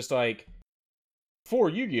it was just like 4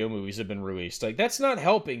 Yu-Gi-Oh! Movies have been released. Like, that's not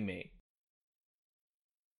helping me.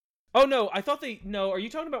 Oh no, I thought are you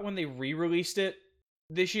talking about when they re-released it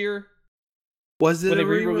this year? Was it a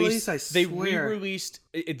re-release? I swear. They re-released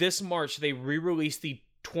this March. They re-released the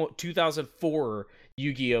 2004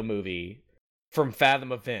 Yu-Gi-Oh! Movie from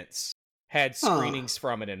Fathom Events. Had screenings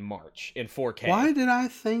from it in March in 4K. Why did I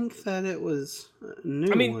think that it was a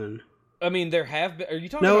new one? I mean, there have been... Are you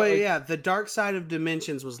talking about... No, The Dark Side of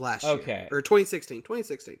Dimensions was last year. Okay. Or 2016.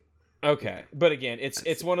 2016. Okay. But again,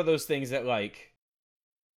 it's one of those things that, like,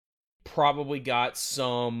 probably got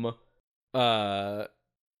some Fathom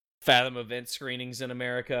event screenings in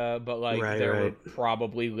America, but, like, there were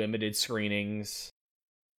probably limited screenings.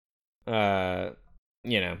 But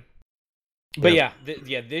yeah,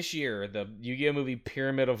 this year, the Yu-Gi-Oh! Movie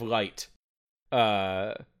Pyramid of Light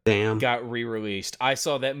got re-released. I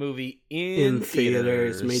saw that movie in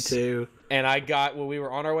theaters. Me too. And when we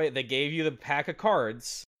were on our way, they gave you the pack of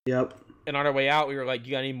cards. Yep. And on our way out, we were like,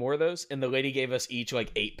 you got any more of those? And the lady gave us each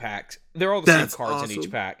like 8 packs. They're all the same cards in each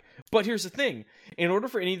pack. But here's the thing. In order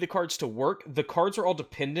for any of the cards to work, the cards are all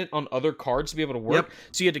dependent on other cards to be able to work. Yep.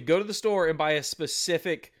 So you had to go to the store and buy a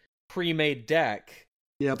specific pre-made deck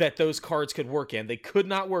that those cards could work in. They could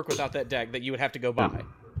not work without that deck that you would have to go buy.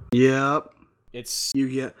 Yep. It's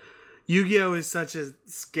Yu-Gi-Oh! Is such a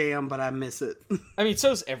scam, but I miss it. I mean,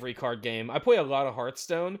 so's every card game. I play a lot of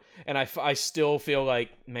Hearthstone, and I still feel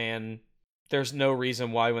like, man, there's no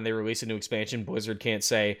reason why when they release a new expansion, Blizzard can't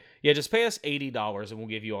say, yeah, just pay us $80 and we'll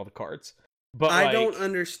give you all the cards. But I don't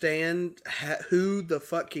understand who the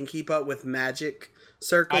fuck can keep up with Magic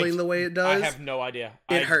circling the way it does. I have no idea.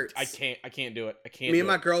 It hurts. I can't do it. Me and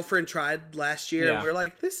my girlfriend tried last year, and we were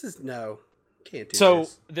like, can't do so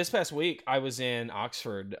this. This past week I was in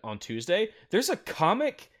Oxford on Tuesday. There's a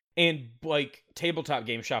comic and like tabletop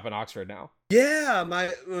game shop in Oxford now. Yeah, my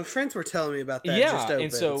friends were telling me about that. Yeah,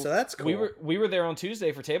 and so that's cool. We were there on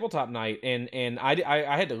Tuesday for tabletop night, and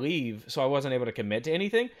I had to leave, so I wasn't able to commit to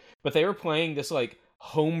anything. But they were playing this like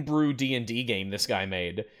homebrew D&D game this guy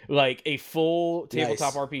made, like a full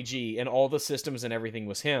tabletop RPG, and all the systems and everything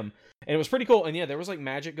was him, and it was pretty cool. And yeah, there was like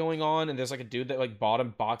Magic going on, and there's like a dude that like bought a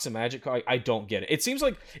box of Magic. I don't get it. It seems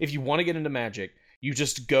like if you want to get into Magic, you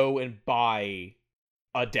just go and buy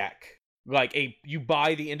a deck. Like you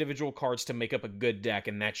buy the individual cards to make up a good deck,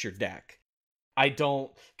 and that's your deck. I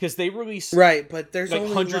don't, because they release but there's like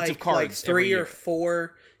only hundreds of cards, like 3 or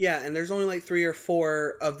 4. Yeah, and there's only like 3 or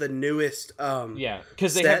 4 of the newest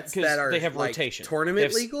because they have like rotation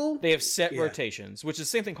tournament legal. They have set rotations, which is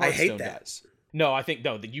the same thing Hearthstone does. No, I think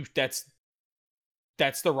that's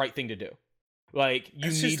the right thing to do. Like you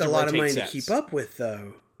need to rotate sets. That's just a lot of money to keep up with,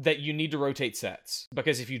 though. That you need to rotate sets,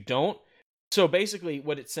 because if you don't, so basically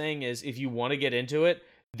what it's saying is if you want to get into it,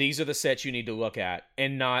 these are the sets you need to look at,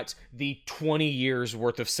 and not the 20 years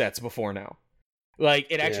worth of sets before now. Like,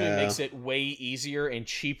 it actually makes it way easier and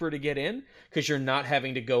cheaper to get in, because you're not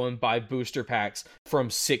having to go and buy booster packs from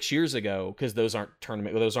 6 years ago, because those aren't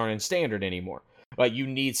in standard anymore. Like, you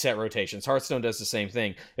need set rotations. Hearthstone does the same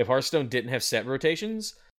thing. If Hearthstone didn't have set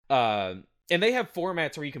rotations, and they have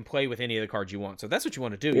formats where you can play with any of the cards you want, so if that's what you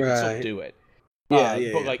want to do, you can still do it.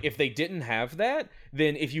 But like, if they didn't have that,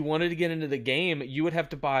 then if you wanted to get into the game, you would have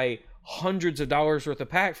to buy hundreds of dollars worth of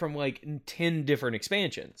pack from like 10 different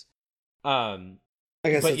expansions. I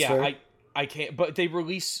guess but that's fair. I can't. But they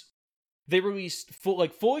released full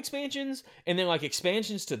expansions, and then like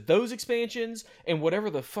expansions to those expansions, and whatever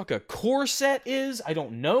the fuck a core set is, I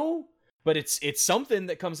don't know. But it's something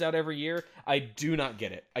that comes out every year. I do not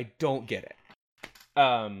get it. I don't get it.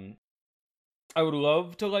 I would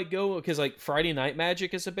love to like go, because like Friday Night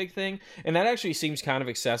Magic is a big thing, and that actually seems kind of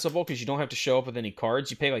accessible because you don't have to show up with any cards.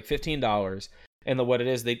 You pay like $15, and what it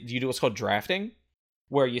is, you do what's called drafting,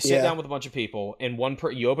 where you sit down with a bunch of people, and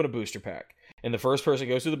you open a booster pack, and the first person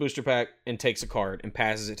goes through the booster pack and takes a card and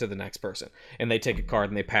passes it to the next person, and they take a card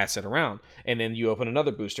and they pass it around, and then you open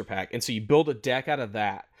another booster pack, and so you build a deck out of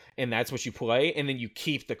that, and that's what you play, and then you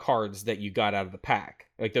keep the cards that you got out of the pack,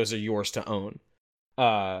 like those are yours to own.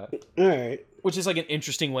 All right. Which is like an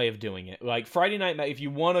interesting way of doing it. Like Friday Night if you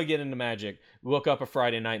want to get into Magic, look up a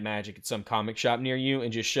Friday Night Magic at some comic shop near you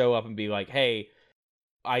and just show up and be like, hey,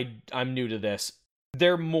 I'm new to this.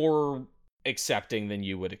 They're more accepting than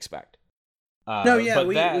you would expect.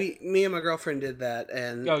 Me and my girlfriend did that,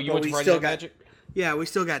 and you went to Friday Night Magic? Yeah, we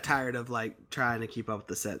still got tired of like trying to keep up with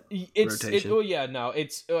the set rotation.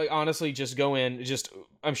 It's like honestly just go in.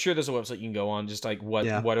 I'm sure there's a website you can go on. Just like what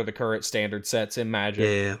are the current standard sets in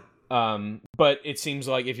Magic? Yeah. But it seems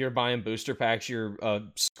like if you're buying booster packs, you're a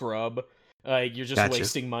scrub. You're just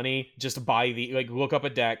wasting money. Just buy look up a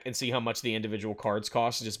deck and see how much the individual cards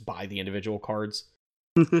cost. And just buy the individual cards,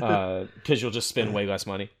 because you'll just spend way less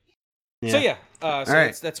money. Yeah.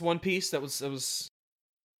 So that's One Piece. That was.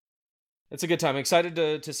 It's a good time. I'm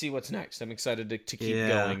excited to see what's next. I'm excited to keep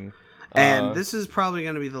going. And this is probably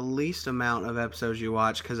going to be the least amount of episodes you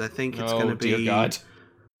watch, because I think it's going to be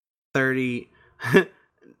 30.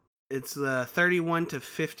 It's 31 to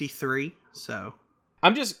 53. So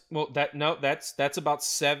I'm just that's about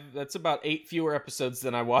 7. That's about 8 fewer episodes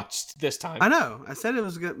than I watched this time. I know. I said it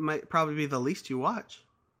was might probably be the least you watch.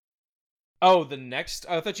 Oh, the next.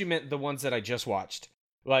 I thought you meant the ones that I just watched.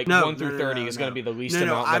 1 through 30 is going to be the least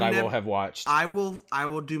amount that I will have watched. I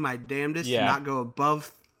will do my damnedest to not go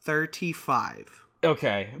above 35.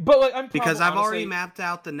 Okay, but because I've already mapped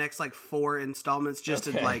out the next 4 installments just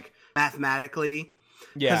to mathematically.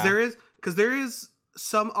 Yeah, because there is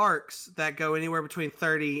some arcs that go anywhere between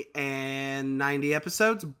 30 and 90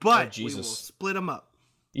 episodes, but we will split them up.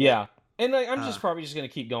 Yeah, and I'm just probably just going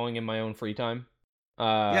to keep going in my own free time.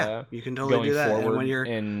 You can totally do that.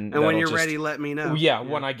 And when you're ready, let me know.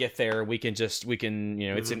 When I get there, we can it's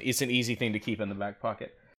an easy thing to keep in the back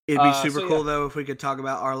pocket. It'd be super cool though if we could talk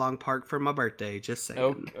about Arlong Park for my birthday. Just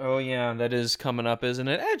saying. Oh yeah, that is coming up, isn't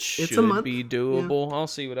it? It should be doable. Yeah. I'll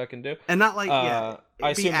see what I can do. And not I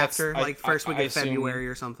assume after first week of February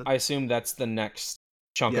or something. I assume that's the next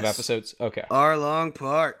chunk of episodes. Okay. Arlong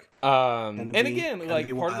Park. And again,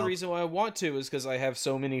 part of the reason why I want to is because I have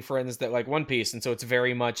so many friends that like One Piece, and so it's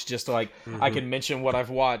very much just I can mention what I've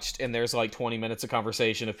watched, and there's 20 minutes of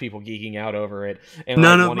conversation of people geeking out over it and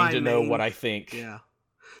wanting to know what I think. Yeah.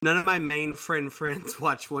 None of my main friends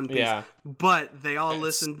watch One Piece, but they all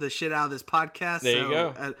listen to the shit out of this podcast. There you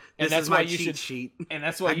go. And that's why you should cheat. And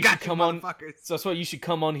that's why you should come on. So that's why you should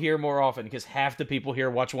come on here more often, because half the people here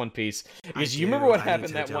watch One Piece. Because you remember what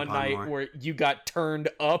happened that one night where you got turned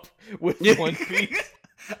up with One Piece.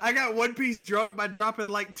 I got One Piece drunk by dropping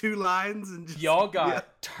 2 lines, and y'all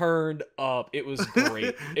got turned up. It was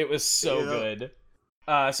great. It was so good.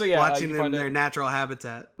 Watching them in their natural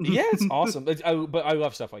habitat. Yeah, it's awesome. But I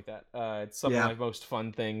love stuff like that. It's some of my most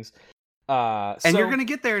fun things. And you're gonna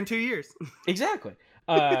get there in 2 years. Exactly.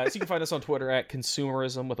 So you can find us on Twitter at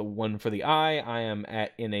Consumerism with a 1 for the I. I am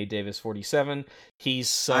at NADavis47. He's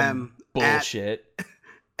some bullshit.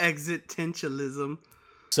 Existentialism.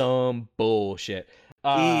 Some bullshit.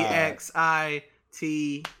 EXITENT.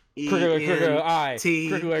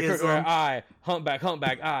 I. Humpback.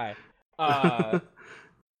 I.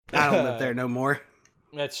 I don't live there no more.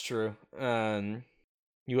 That's true.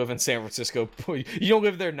 You live in San Francisco. You don't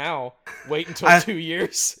live there now. Wait until 2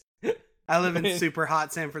 years. I live in super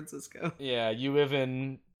hot San Francisco. Yeah, you live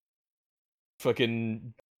in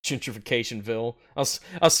fucking gentrificationville.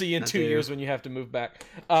 I'll see you in 2 years when you have to move back.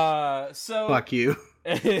 So fuck you.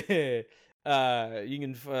 You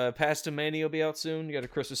can Past to Mania will be out soon. You got a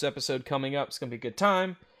Christmas episode coming up. It's gonna be a good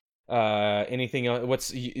time. Anything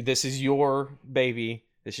else? This is your baby.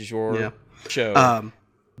 This is your show.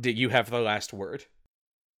 Did you have the last word?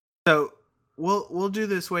 So we'll do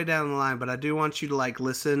this way down the line, but I do want you to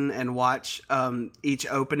listen and watch each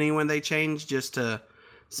opening when they change, just to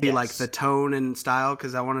see the tone and style,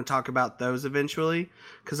 because I want to talk about those eventually,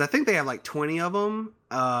 because I think they have 20 of them,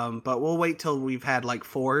 but we'll wait till we've had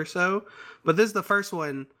 4 or so. But this is the first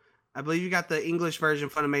one. I believe you got the English version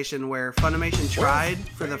Funimation, where Funimation tried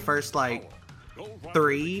for the first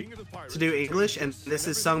 3 to do English, and this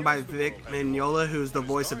is sung by Vic Mignogna, who's the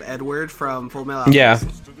voice of Edward from Full Metal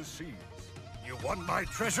Alchemist. You want my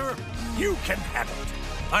treasure? You can have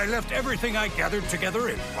it. I left everything I gathered together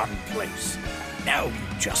in one place. Now you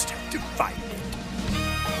just have to find it.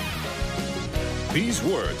 These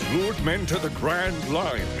words lured men to the Grand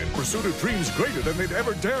Line in pursuit of dreams greater than they'd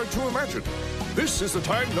ever dared to imagine. This is the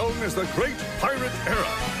time known as the Great Pirate Era.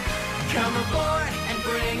 Come aboard and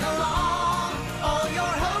bring along all your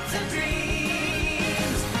hopes and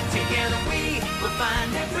dreams. Together we will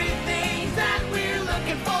find everything that we're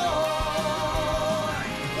looking for.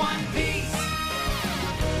 One Piece.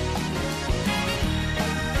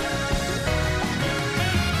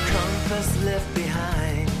 Compass left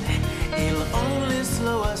behind, it'll only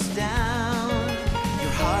slow us down.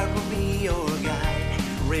 Your heart will be your guide.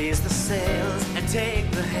 Raise the sails and take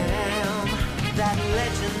the helm. That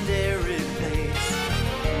legendary place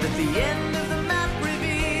that the end of the map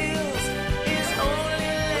reveals is only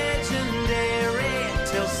legendary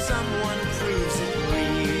till someone proves it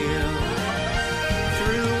real.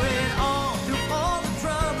 Through all the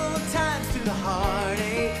trouble times, through the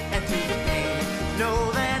heartache and through the pain,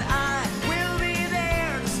 know that I will be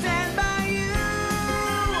there to stand by you,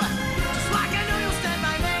 just like I know you'll stand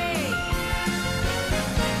by me.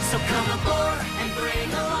 So come aboard and bring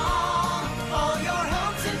along all your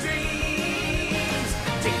hopes and dreams.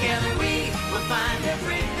 Together we will find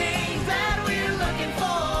everything that we're looking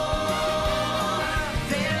for.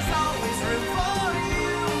 There's always room for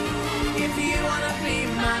you if you want to be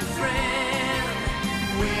my friend.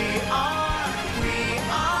 We are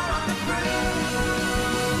on the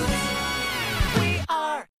cruise. We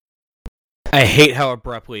are. I hate how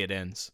abruptly it ends.